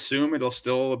 I would assume it'll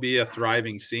still be a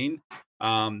thriving scene.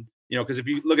 Because if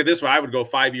you look at this one, I would go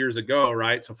 5 years ago,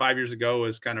 right? So 5 years ago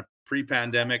was kind of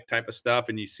pre-pandemic type of stuff,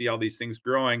 and you see all these things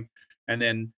growing, and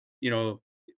then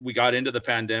we got into the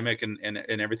pandemic and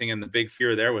everything, and the big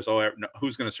fear there was,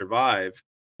 who's going to survive,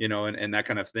 and that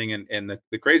kind of thing. And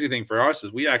the crazy thing for us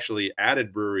is we actually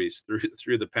added breweries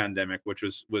through the pandemic, which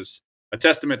was a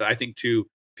testament, I think, to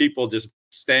people just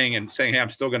staying and saying, hey, I'm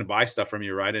still going to buy stuff from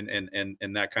you, right?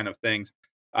 And that kind of things.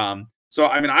 So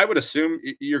I mean, I would assume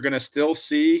you're going to still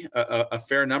see a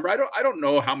fair number. I don't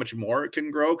know how much more it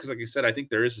can grow, because like I said, I think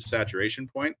there is a saturation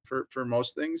point for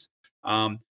most things.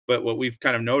 But what we've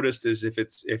kind of noticed is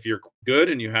if you're good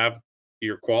and you have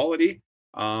your quality,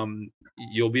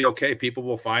 you'll be okay. People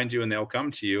will find you and they'll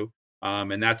come to you.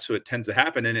 And that's what tends to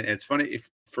happen. And it's funny, if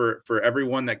for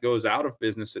everyone that goes out of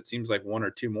business, it seems like one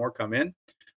or two more come in.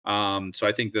 So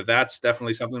I think that's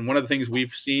definitely something. One of the things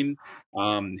we've seen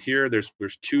here, there's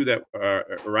two that are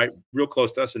right real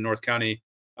close to us in North County,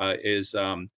 is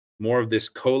more of this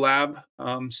collab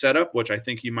setup, which I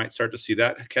think you might start to see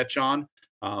that catch on.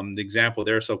 The example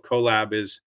there, so collab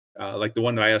is like the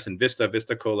one that I asked in Vista.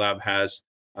 Vista Collab has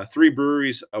 3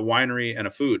 breweries, a winery, and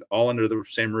a food, all under the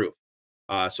same roof.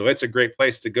 So it's a great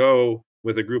place to go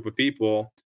with a group of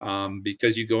people.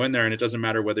 Because you go in there and it doesn't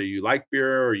matter whether you like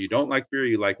beer or you don't like beer,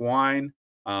 you like wine,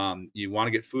 you want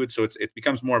to get food. So it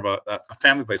becomes more of a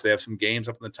family place. They have some games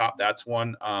up on the top. That's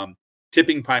one.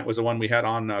 Tipping Pint was the one we had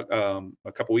on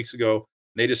a couple weeks ago.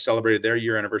 They just celebrated their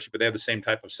year anniversary, but they have the same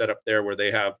type of setup there where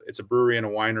it's a brewery and a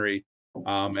winery.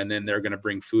 And then they're going to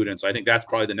bring food in. So I think that's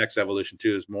probably the next evolution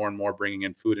too, is more and more bringing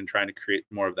in food and trying to create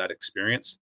more of that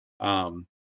experience.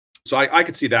 So I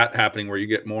could see that happening, where you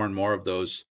get more and more of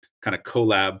those kind of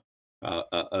collab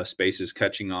spaces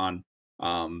catching on.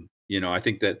 I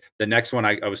think that the next one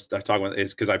I was talking about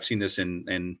is, because I've seen this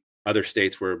in other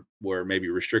states where maybe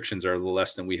restrictions are a little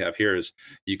less than we have here, is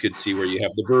you could see where you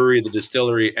have the brewery, the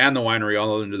distillery, and the winery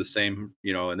all under the same,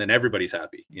 and then everybody's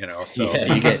happy, so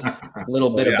yeah, you get a little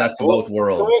bit of best of both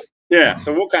worlds.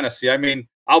 So we'll kind of see. I mean,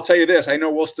 I'll tell you this, I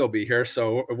know we'll still be here,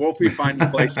 so we'll be finding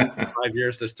places in 5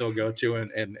 years to still go to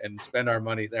and spend our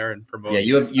money there and promote. Yeah,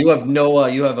 you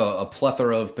have a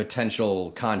plethora of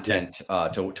potential content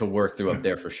to work through up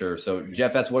there for sure. So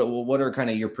Jeff S., what are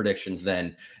kind of your predictions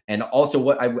then? And also,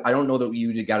 what I don't know that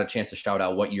you got a chance to shout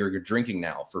out what you're drinking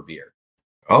now for beer.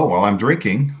 Oh, well, I'm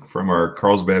drinking from our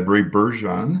Carlsbad Brewery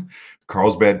Bergeron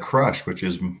Carlsbad Crush, which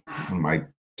is one of my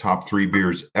top 3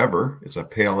 beers ever. It's a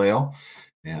pale ale.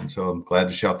 And so I'm glad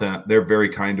to shout that. They're very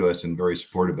kind to us and very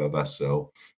supportive of us.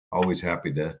 So always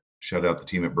happy to shout out the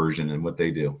team at Bergeron and what they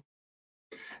do.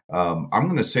 I'm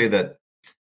going to say that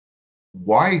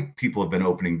why people have been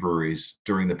opening breweries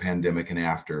during the pandemic and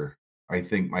after, I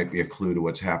think might be a clue to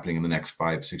what's happening in the next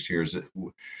 5-6 years.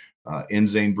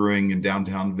 Inzane Brewing in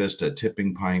downtown Vista,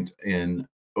 Tipping Pint in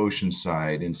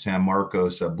Oceanside, in San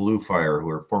Marcos, Blue Fire, who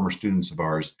are former students of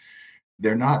ours.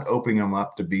 They're not opening them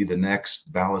up to be the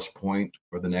next Ballast Point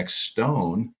or the next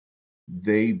Stone.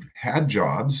 They've had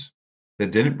jobs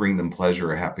that didn't bring them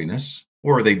pleasure or happiness,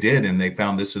 or they did, and they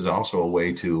found this is also a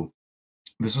way to,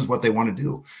 this is what they want to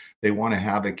do. They want to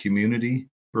have a community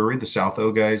brewery. The South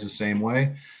O guys the same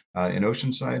way. In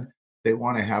Oceanside, they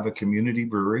want to have a community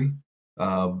brewery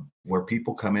where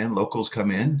people come in, locals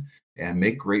come in and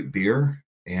make great beer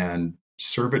and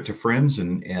serve it to friends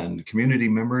and community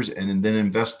members, and then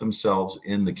invest themselves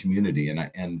in the community.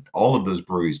 And all of those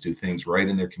breweries do things right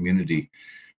in their community,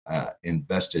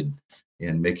 invested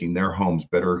in making their homes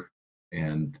better.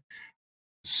 And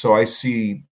so I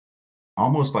see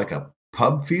almost like a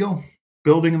pub feel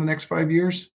building in the next 5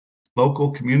 years,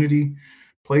 local community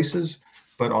places.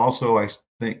 But also I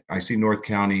think I see North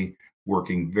County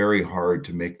working very hard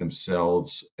to make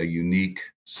themselves a unique,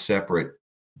 separate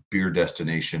beer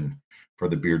destination for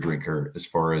the beer drinker as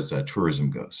far as tourism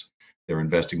goes. They're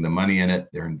investing the money in it.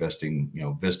 They're investing,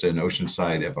 Vista and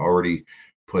Oceanside have already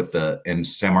put and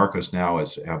San Marcos now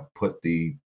have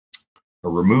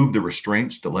removed the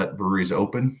restraints to let breweries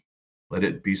open, let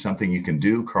it be something you can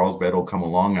do. Carlsbad will come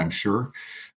along, I'm sure.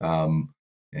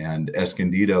 And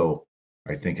Escondido,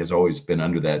 I think, has always been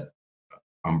under that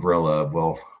umbrella of,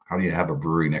 well, how do you have a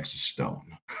brewery next to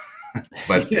stone?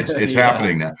 But it's Yeah.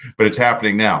 happening now. But it's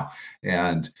happening now.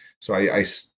 And so I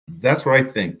that's what I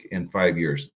think in 5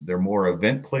 years. There are more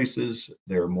event places,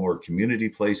 there are more community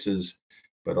places,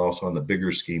 but also on the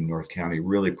bigger scheme, North County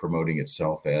really promoting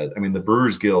itself as, I mean, the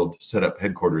Brewers Guild set up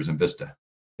headquarters in Vista.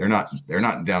 They're not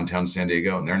in downtown San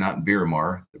Diego, and they're not in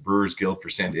Miramar. The Brewers Guild for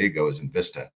San Diego is in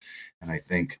Vista. And I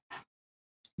think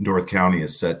North County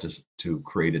is set to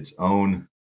create its own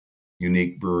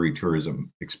unique brewery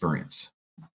tourism experience.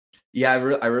 Yeah,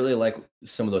 I really like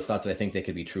some of those thoughts. I think they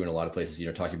could be true in a lot of places.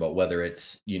 Talking about whether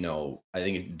it's, I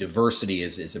think diversity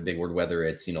is a big word. Whether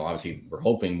it's, obviously we're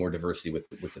hoping more diversity with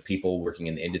the people working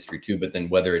in the industry too. But then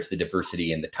whether it's the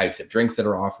diversity in the types of drinks that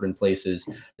are offered in places,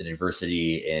 the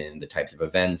diversity in the types of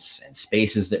events and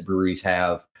spaces that breweries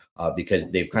have, because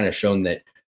they've kind of shown that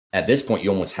at this point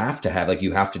you almost have to have, like,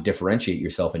 you have to differentiate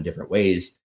yourself in different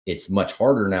ways. It's much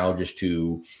harder now just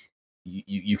to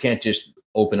you can't just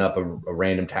open up a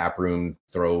random tap room,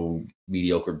 throw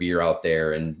mediocre beer out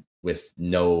there and with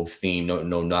no theme, no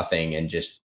nothing, and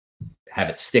just have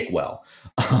it stick well.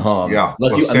 Yeah.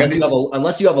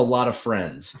 Unless you have a lot of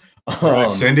friends.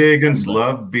 San Diegans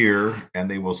love beer and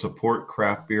they will support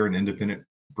craft beer and independent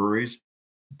breweries,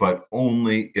 but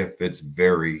only if it's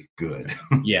very good.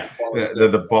 Yeah.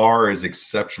 The bar is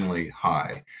exceptionally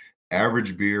high.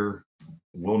 Average beer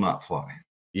will not fly.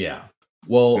 Yeah.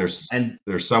 Well, there's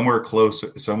somewhere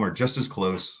just as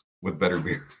close with better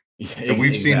beer. And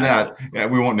we've exactly. seen that. Yeah,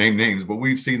 we won't name names, but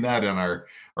we've seen that in our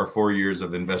 4 years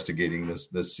of investigating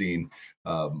this scene.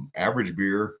 Average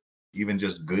beer, even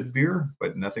just good beer,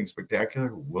 but nothing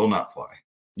spectacular, will not fly.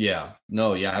 Yeah.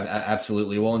 No, yeah,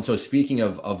 absolutely. Well, and so speaking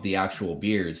of the actual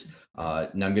beers, now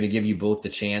I'm going to give you both the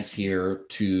chance here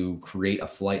to create a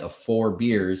flight of 4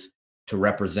 beers to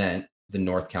represent the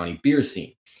North County beer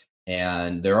scene.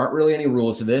 And there aren't really any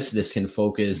rules to this. This can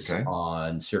focus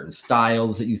on certain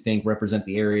styles that you think represent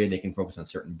the area. They can focus on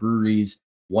certain breweries,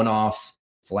 one-offs,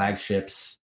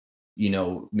 flagships,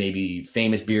 maybe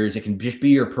famous beers. It can just be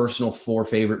your personal 4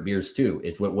 favorite beers too.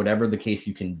 It's whatever the case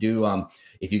you can do.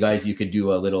 If you could do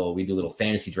we do a little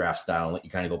fantasy draft style and let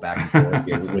you kind of go back and forth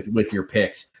here with your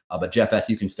picks. But Jeff S.,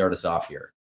 you can start us off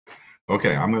here.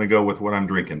 Okay, I'm going to go with what I'm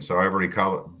drinking. So I've already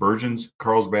called it Bergens,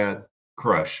 Carlsbad,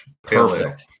 Crush, Pale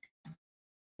Ale.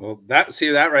 Well, that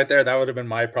right there, that would have been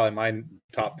probably my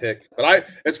top pick. But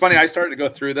it's funny, I started to go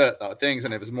through the things,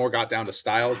 and it was more got down to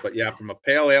styles. But yeah, from a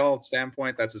pale ale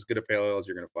standpoint, that's as good a pale ale as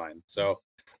you're going to find. So,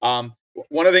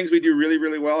 one of the things we do really,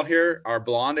 really well here are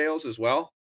blonde ales as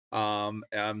well. And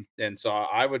so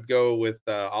I would go with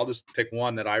I'll just pick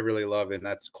one that I really love, and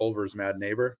that's Culver's Mad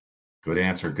Neighbor. Good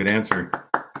answer.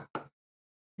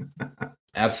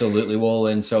 Absolutely. Well,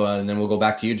 and then we'll go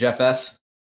back to you, Jeff S.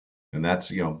 And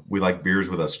that's, we like beers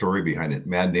with a story behind it.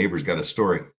 Mad Neighbor's got a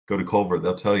story. Go to Culver,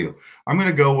 they'll tell you. I'm going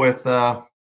to go with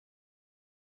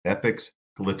Epic's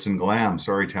Glitz and Glam.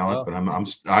 Sorry, talent, but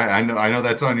I know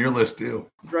that's on your list too.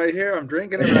 Right here, I'm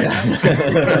drinking it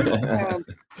right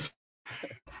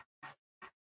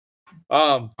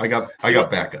now. I got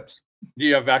backups. Do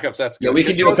you have backups? That's good. Yeah, we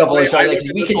can do a couple of shots.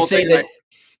 We can say that.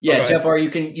 Yeah, Jeff, or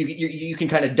you can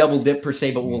kind of double dip per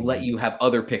se, but we'll let you have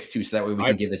other picks too, so that way we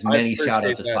can give as many shout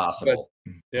outs as possible.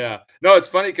 But, yeah, no, it's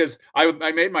funny because I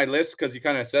made my list because you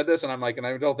kind of said this, and I'm like, and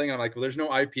I was all thinking, I'm like, well, there's no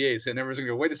IPAs, and everyone's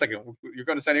gonna go, wait a second, you're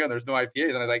going to San Diego, and there's no IPAs,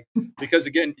 and I was like, because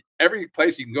again, every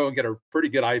place you can go and get a pretty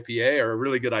good IPA or a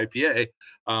really good IPA.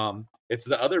 It's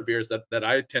the other beers that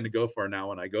I tend to go for now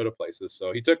when I go to places.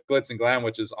 So he took Glitz and Glam,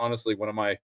 which is honestly one of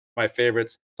my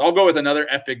favorites. So I'll go with another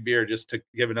Epic beer just to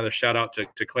give another shout out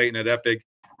to Clayton at Epic.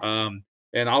 And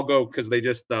I'll go because they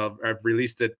just have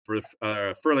released it for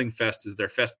Furling Fest is their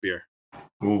fest beer.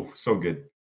 Ooh, so good.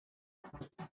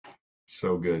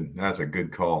 So good. That's a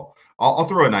good call. I'll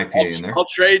throw an IPA in there. I'll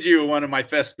trade you one of my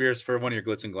fest beers for one of your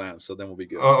Glitz and Glams. So then we'll be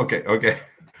good. Oh, okay.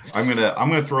 I'm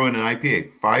gonna throw in an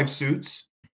IPA. 5 Suits,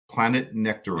 Planet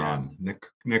Nectaron. Yeah.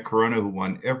 Nick Corona, who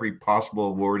won every possible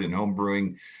award in home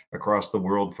brewing across the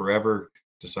world forever,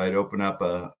 decided to open up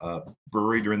a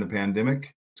brewery during the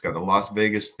pandemic. It's got a Las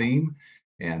Vegas theme,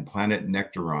 and Planet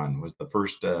Nectaron was the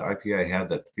first IPA I had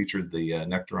that featured the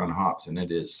Nectaron hops, and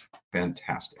it is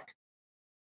fantastic.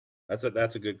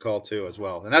 That's a good call too, as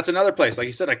well. And that's another place, like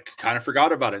you said, I kind of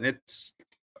forgot about it. And it's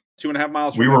 2.5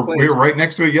 miles. We were right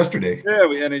next to it yesterday. Yeah,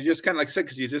 and it just kind of like I said,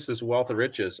 because you just this wealth of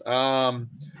riches.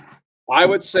 I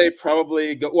would say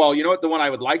probably go. Well, you know what? The one I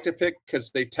would like to pick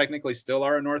because they technically still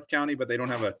are in North County, but they don't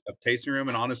have a tasting room.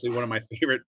 And honestly, one of my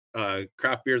favorite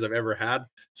craft beers I've ever had.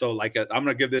 So like, I'm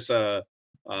gonna give this a.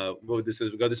 What would this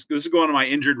is? This is going on my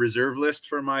injured reserve list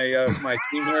for my my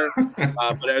team here.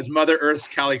 But it was Mother Earth's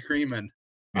Cali Creamin'.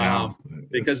 Yeah,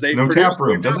 because they no produce tap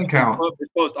room doesn't count. They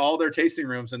closed all their tasting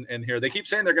rooms in here. They keep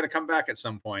saying they're going to come back at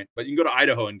some point, but you can go to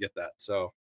Idaho and get that.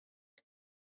 So,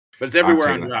 but it's everywhere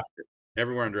on draft.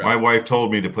 Everywhere on draft. My wife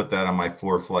told me to put that on my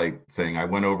 4-flight thing. I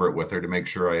went over it with her to make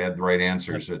sure I had the right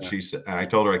answers. That she said, and I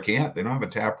told her I can't. They don't have a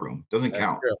tap room. Doesn't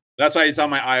count. True. That's why it's on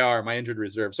my IR, my injured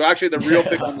reserve. So actually, the real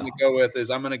pick I'm going to go with is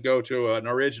I'm going to go to an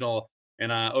original in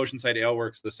Oceanside Ale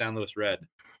Works, the San Luis Red.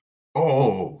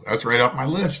 Oh, that's right off my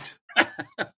list.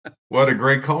 What a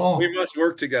great call. We must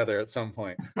work together at some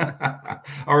point.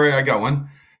 All right, I got one.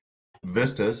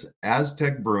 Vistas,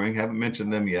 Aztec Brewing. Haven't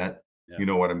mentioned them yet. Yeah. You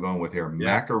know what I'm going with here.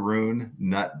 Yeah. Macaroon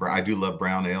Nut. I do love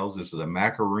brown ales. This is a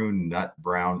Macaroon Nut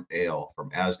Brown Ale from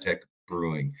Aztec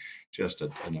Brewing. Just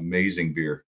an amazing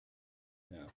beer.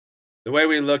 Yeah. The way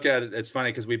we look at it, it's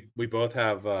funny because we both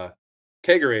have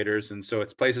kegerators, and so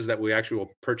it's places that we actually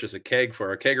will purchase a keg for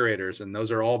our kegerators, and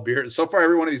those are all beers. So far,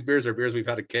 every one of these beers are beers we've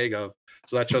had a keg of.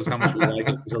 So that shows how much we like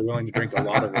it because we're willing to drink a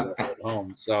lot of it at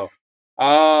home. So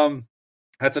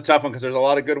that's a tough one because there's a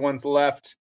lot of good ones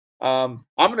left. I'm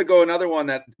going to go another one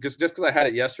that just because I had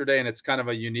it yesterday and it's kind of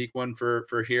a unique one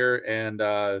for here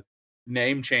and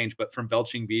name change, but from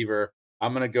Belching Beaver,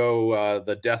 I'm going to go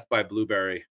the Death by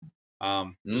Blueberry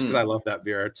just because I love that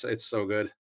beer. It's so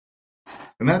good.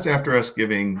 And that's after us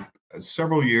giving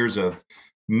several years of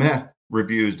meh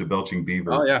reviews to Belching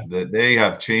Beaver. Oh, yeah. That they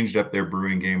have changed up their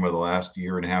brewing game over the last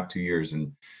year and a half, 2 years,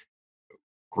 and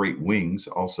great wings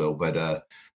also, but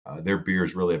their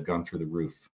beers really have gone through the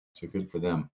roof. So good for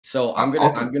them. So I'm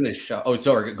gonna show. Oh,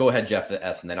 sorry. Go ahead, Jeff. The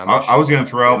S, and then I was gonna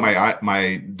throw out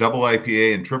my double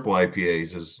IPA and triple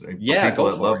IPAs as for people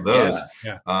that love those.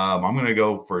 Yeah. I'm gonna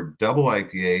go for double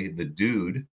IPA, the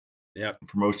Dude. Yeah.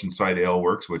 From Oceanside Ale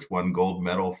Works, which won gold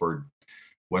medal for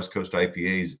West Coast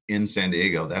IPAs in San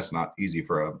Diego. That's not easy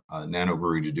for a nano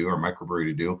brewery to do or microbrewery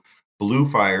to do. Blue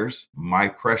Fire's My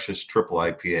Precious triple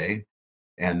IPA.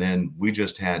 And then we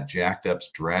just had Jacked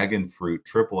Up's Dragon Fruit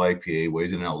triple IPA,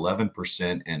 weighs in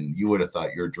 11%, and you would have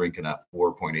thought you're drinking a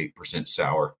 4.8%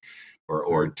 sour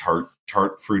or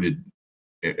tart fruited.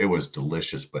 It was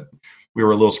delicious, but we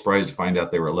were a little surprised to find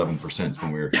out they were 11%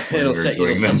 when we were. It'll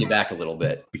send you back a little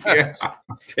bit. Yeah,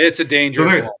 it's a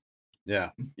dangerous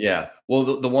one. Yeah.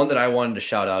 Well, the one that I wanted to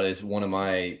shout out is one of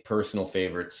my personal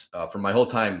favorites from my whole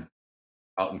time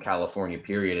out in California.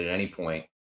 Period. At any point.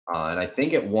 And I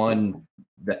think it won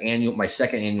my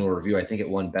second annual review. I think it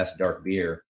won best dark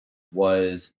beer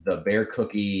was the Bear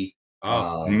Cookie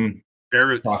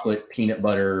chocolate peanut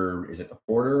butter. Is it the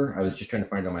porter? I was just trying to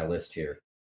find it on my list here.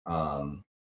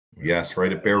 Yes,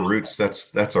 right at Bear Roots.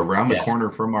 That's around the corner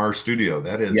from our studio.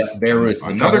 That is Bear Roots.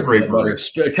 Another great brewery.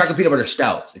 Chocolate peanut butter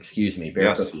stout. Excuse me,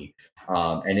 Bear Cookie.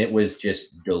 And it was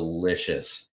just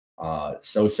delicious.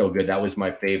 So good. That was my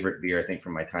favorite beer, I think,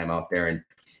 from my time out there. And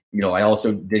I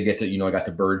also did get to, I got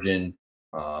to Virgin,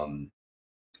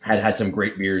 had some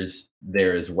great beers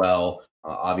there as well.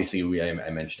 Obviously, I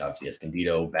mentioned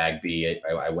Escondido, Bagby,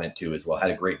 I went to as well.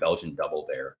 Had a great Belgian double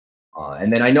there.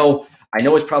 And then I know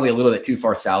it's probably a little bit too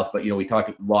far south, but we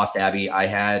talked Lost Abbey. I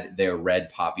had their red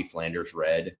Poppy Flanders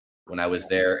Red when I was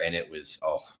there, and it was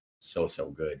so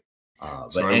good.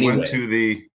 So I went to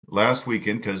the last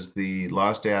weekend because the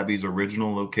Lost Abbey's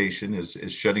original location is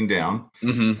shutting down,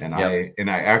 and I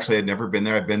actually had never been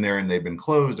there. I've been there and they've been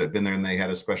closed. I've been there and they had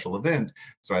a special event,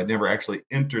 so I'd never actually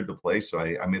entered the place. So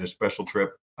I made a special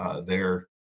trip there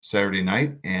Saturday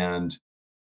night, and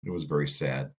it was very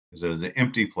sad because it was an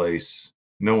empty place.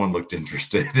 No one looked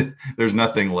interested. There's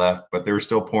nothing left, but they were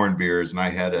still pouring beers, and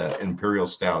I had an Imperial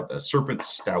Stout, a Serpent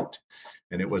Stout,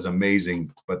 and it was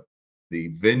amazing, but the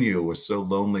venue was so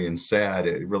lonely and sad.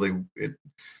 It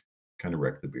kind of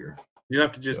wrecked the beer. You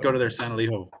have to just go to their San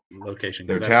Elijo location.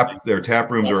 Their tap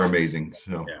rooms are amazing.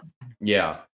 So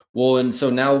yeah. Well, and so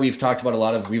now we've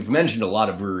mentioned a lot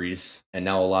of breweries and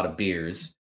now a lot of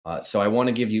beers. So I want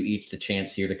to give you each the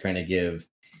chance here to kind of give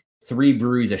 3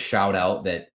 breweries a shout out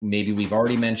that maybe we've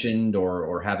already mentioned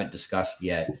or haven't discussed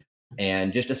yet.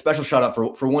 And just a special shout out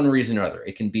for one reason or other.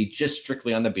 It can be just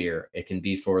strictly on the beer. It can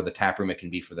be for the tap room. It can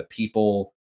be for the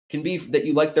people. It can be that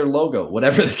you like their logo,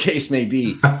 whatever the case may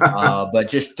be. But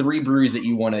just 3 breweries that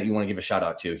you want to give a shout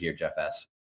out to here, Jeff S.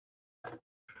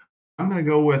 I'm going to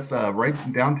go with right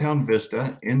downtown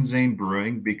Vista, Inzane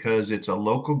Brewing, because it's a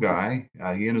local guy.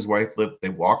 He and his wife they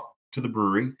walked to the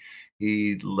brewery.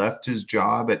 He left his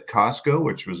job at Costco,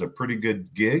 which was a pretty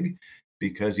good gig,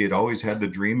 because he had always had the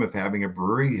dream of having a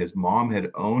brewery. His mom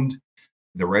had owned,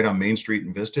 they're right on Main Street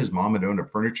in Vista. His mom had owned a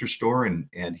furniture store,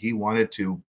 and he wanted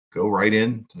to go right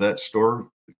into that store,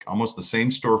 almost the same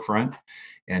storefront,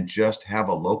 and just have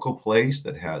a local place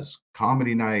that has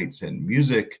comedy nights and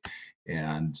music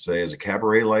And so he has a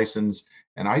cabaret license.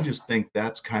 And I just think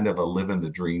that's kind of a living the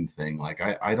dream thing. Like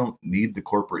I don't need the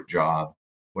corporate job.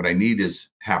 What I need is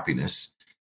happiness.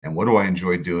 And what do I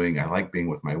enjoy doing? I like being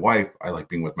with my wife. I like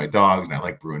being with my dogs, and I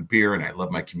like brewing beer, and I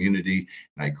love my community.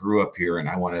 And I grew up here, and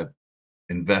I want to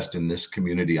invest in this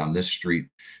community on this street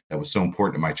that was so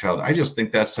important to my childhood. I just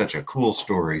think that's such a cool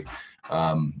story.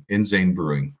 Insane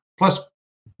Brewing, plus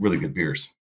really good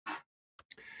beers.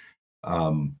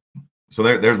 So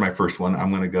there's my first one.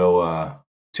 I'm going to go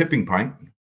Tipping Pint,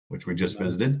 which we just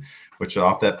visited, which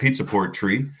off that Pizza Port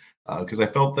tree, because I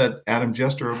felt that Adam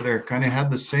Jester over there kind of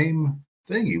had the same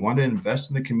thing. He wanted to invest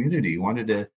in the community.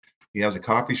 He has a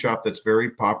coffee shop that's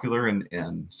very popular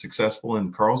and successful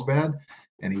in Carlsbad,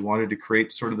 and he wanted to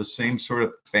create sort of the same sort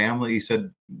of family. He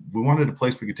said, we wanted a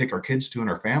place we could take our kids to and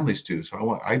our families to.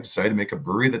 So I decided to make a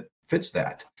brewery that fits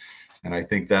that. And I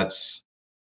think that's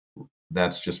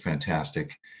just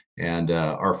fantastic. And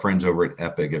our friends over at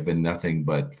Epic have been nothing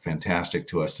but fantastic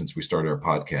to us since we started our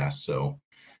podcast. So,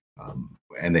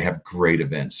 and they have great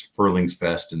events. Furlings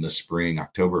Fest in the spring,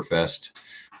 Oktoberfest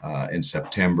in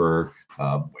September,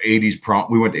 80s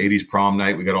prom. We went to 80s prom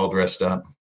night. We got all dressed up.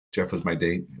 Jeff was my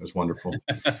date. It was wonderful.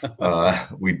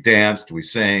 We danced, we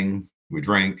sang, we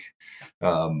drank.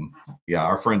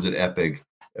 Our friends at Epic,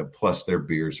 plus their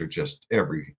beers are just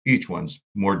each one's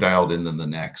more dialed in than the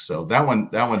next. So that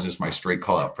one's just my straight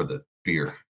call out for the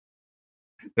beer.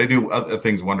 They do other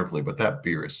things wonderfully, but that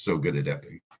beer is so good at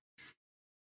Epic.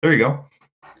 There you go.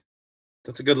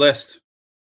 That's a good list.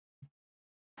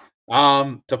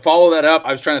 To follow that up,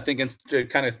 I was trying to think to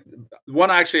kind of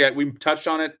one, actually we touched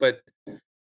on it, but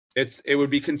it would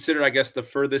be considered, I guess, the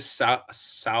furthest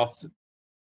south,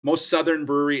 most southern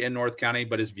brewery in North County,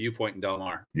 but is Viewpoint in Del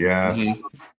Mar. Yes. Mm-hmm.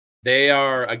 They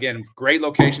are, again, great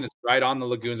location. It's right on the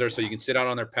lagoons there, so you can sit out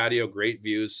on their patio, great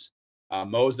views.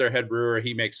 Mo's their head brewer.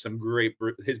 He makes some great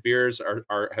his beers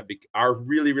are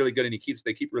really, really good, and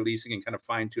they keep releasing and kind of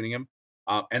fine tuning them.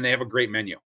 And they have a great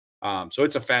menu. So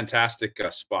it's a fantastic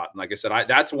spot. And like I said,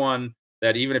 that's one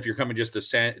that even if you're coming just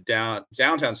to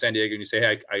downtown San Diego and you say,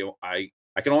 hey,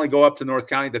 I can only go up to North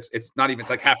County. It's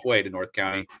like halfway to North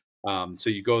County. So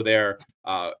you go there.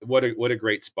 What a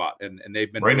great spot. And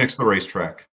they've been right next to the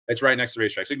racetrack. It's right next to the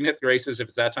racetrack. So you can hit the races if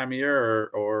it's that time of year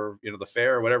or the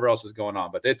fair or whatever else is going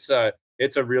on. But it's a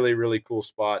really, really cool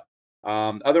spot.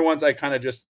 Other ones I kind of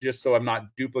just so I'm not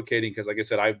duplicating, because like I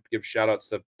said, I give shout outs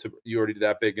to you already did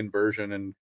that big Inversion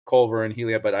and Culver and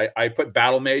Helia, but I put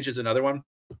Battle Mage as another one.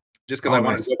 Just because I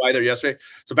wanted to go by there yesterday.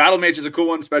 So Battle Mage is a cool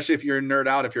one, especially if you're a nerd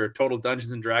out, if you're a total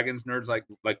Dungeons and Dragons nerds like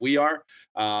we are.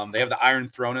 They have the Iron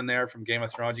Throne in there from Game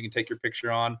of Thrones. You can take your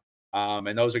picture on.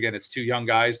 And those, again, it's two young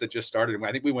guys that just started.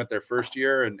 I think we went there first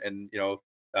year, and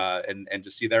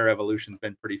to see their evolution has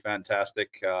been pretty fantastic.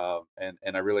 And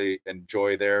I really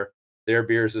enjoy their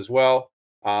beers as well.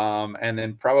 And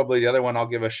then probably the other one I'll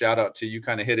give a shout out to, you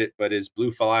kind of hit it, but is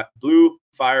Blue Fire,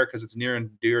 because it's near and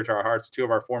dear to our hearts. Two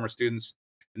of our former students.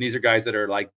 And these are guys that are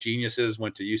like geniuses,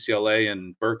 went to UCLA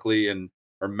and Berkeley and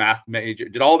or math major,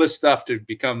 did all this stuff to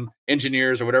become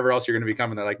engineers or whatever else you're going to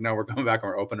become. And they're like, no, we're going back and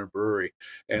we're opening a brewery.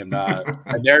 And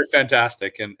and they're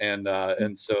fantastic.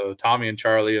 And so Tommy and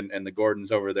Charlie and the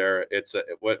Gordons over there,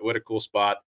 what a cool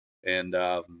spot. And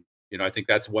I think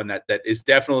that's one that is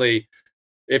definitely,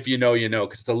 if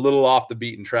because it's a little off the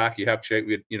beaten track. You have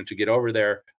to get over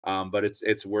there. But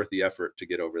it's worth the effort to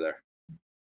get over there.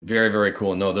 Very, very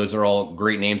cool. No, those are all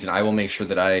great names, and I will make sure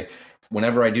that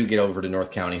whenever I do get over to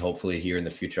North County, hopefully here in the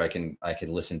future, I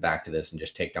can listen back to this and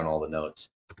just take down all the notes.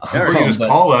 Or you just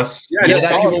call us.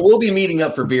 We'll be meeting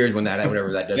up for beers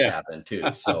whenever that does happen too.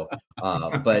 So,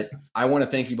 but I want to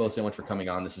thank you both so much for coming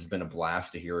on. This has been a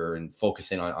blast to hear and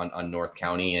focusing on North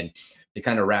County. And to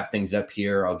kind of wrap things up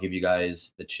here, I'll give you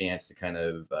guys the chance to kind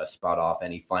of spot off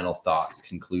any final thoughts,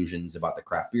 conclusions about the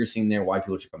craft beer scene there, why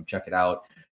people should come check it out.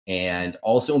 And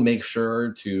also make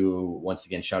sure to, once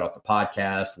again, shout out the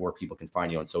podcast, where people can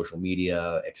find you on social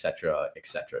media, et cetera,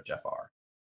 Jeff R.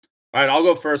 All right, I'll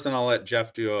go first, and I'll let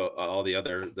Jeff do all the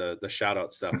other the shout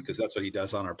out stuff, because that's what he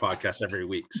does on our podcast every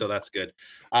week. So that's good.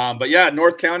 But yeah,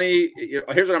 North County, here's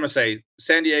what I'm going to say.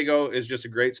 San Diego is just a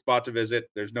great spot to visit.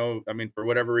 For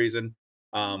whatever reason.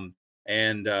 Like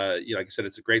I said,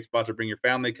 it's a great spot to bring your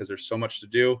family because there's so much to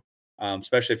do,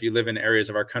 especially if you live in areas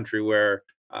of our country where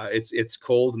it's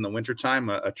cold in the wintertime.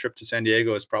 A trip to San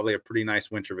Diego is probably a pretty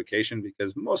nice winter vacation,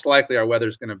 because most likely our weather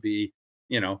is going to be,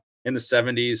 in the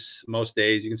 70s most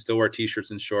days. You can still wear t-shirts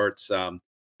and shorts.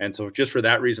 And so just for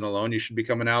that reason alone, you should be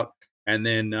coming out. And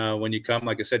then when you come,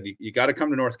 like I said, you got to come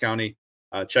to North County,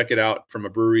 check it out from a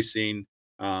brewery scene.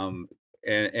 And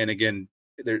again,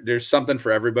 there's something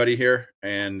for everybody here.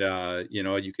 And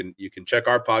you can check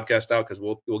our podcast out, because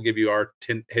we'll give you our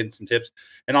hints and tips.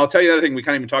 And I'll tell you the other thing we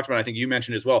kind of even talked about, I think you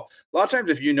mentioned as well. A lot of times,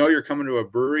 if you're coming to a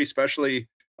brewery, especially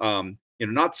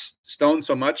not Stone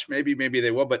so much, maybe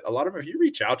they will, but a lot of them, if you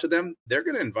reach out to them, they're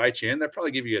going to invite you in. They'll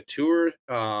probably give you a tour,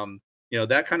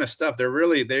 that kind of stuff. They're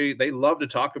really, they love to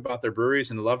talk about their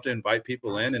breweries and love to invite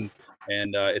people in.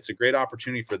 And it's a great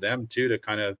opportunity for them too, to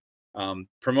kind of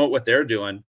promote what they're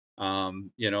doing.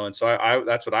 And so I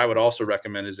that's what I would also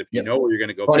recommend, is if you know where you're going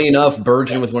to go. Funny enough,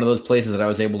 Bergen was one of those places that I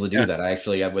was able to do that.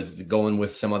 I was going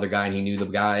with some other guy, and he knew the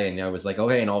guy, and I was like,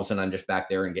 okay, and all of a sudden I'm just back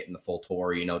there and getting the full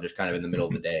tour, just kind of in the middle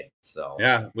of the day. So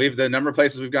the number of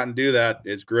places we've gotten to do that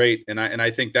is great. And I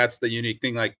think that's the unique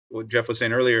thing, like what Jeff was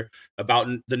saying earlier about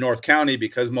the North County,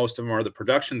 because most of them are the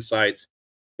production sites.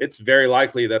 It's very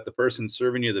likely that the person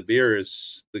serving you the beer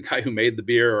is the guy who made the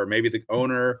beer, or maybe the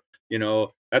owner.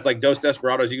 That's like Dos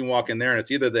Desperados. You can walk in there and it's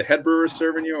either the head brewer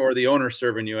serving you or the owner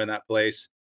serving you in that place.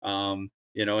 And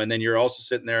then you're also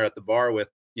sitting there at the bar with,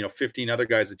 15 other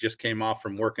guys that just came off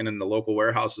from working in the local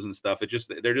warehouses and stuff.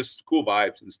 They're just cool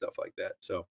vibes and stuff like that.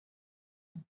 So.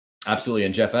 Absolutely.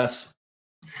 And Jeff S.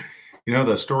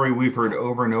 The story we've heard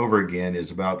over and over again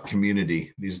is about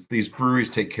community. These breweries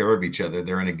take care of each other.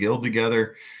 They're in a guild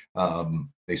together.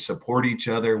 They support each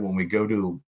other. When we go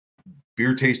to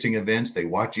beer tasting events, they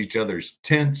watch each other's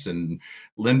tents and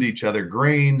lend each other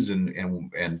grains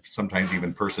and sometimes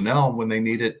even personnel when they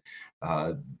need it.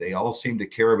 They all seem to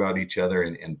care about each other.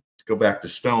 And to go back to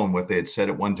Stone, what they had said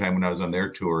at one time when I was on their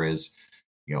tour is,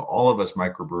 all of us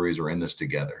microbreweries are in this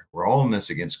together. We're all in this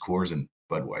against Coors and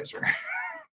Budweiser.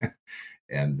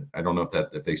 And I don't know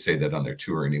if they say that on their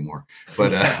tour anymore, but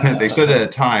they said it at a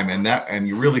time, and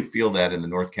you really feel that in the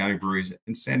North County breweries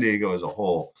and San Diego as a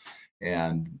whole.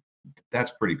 And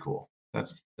that's pretty cool.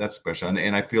 That's special.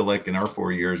 And I feel like in our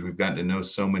 4 years, we've gotten to know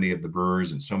so many of the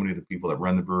brewers and so many of the people that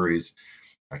run the breweries.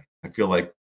 I feel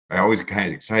like I always kind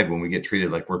of excited when we get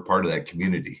treated like we're part of that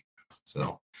community.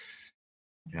 So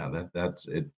that's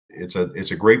it. It's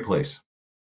a great place.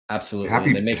 Absolutely.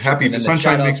 Happy. The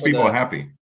sunshine makes people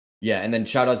happy. Yeah. And then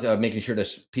shout out to making sure that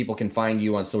people can find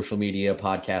you on social media,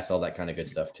 podcasts, all that kind of good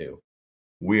stuff too.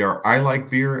 We are I Like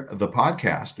Beer, the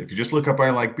podcast. If you just look up I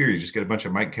Like Beer, you just get a bunch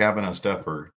of Mike Cavanaugh stuff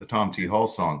or the Tom T. Hall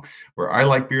song. We're I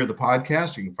Like Beer, the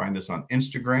podcast. You can find us on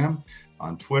Instagram,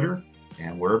 on Twitter,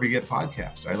 and wherever you get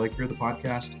podcasts.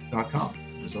 ILikeBeerThePodcast.com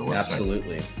is our website.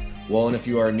 Absolutely. Well, and if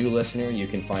you are a new listener, you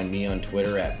can find me on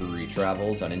Twitter at Brewery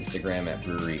Travels, on Instagram at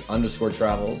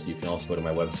Brewery_Travels. You can also go to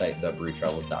my website,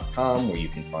 thebrewerytravels.com, where you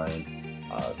can find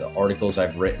the articles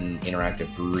I've written,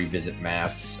 interactive brewery visit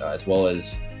maps, as well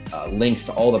as links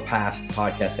to all the past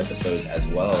podcast episodes as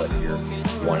well, if you're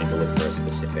wanting to look for a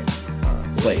specific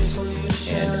place.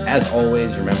 And as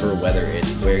always, remember, whether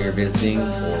it's where you're visiting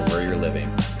or where you're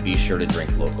living, be sure to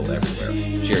drink local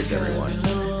everywhere. Cheers,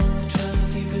 everyone.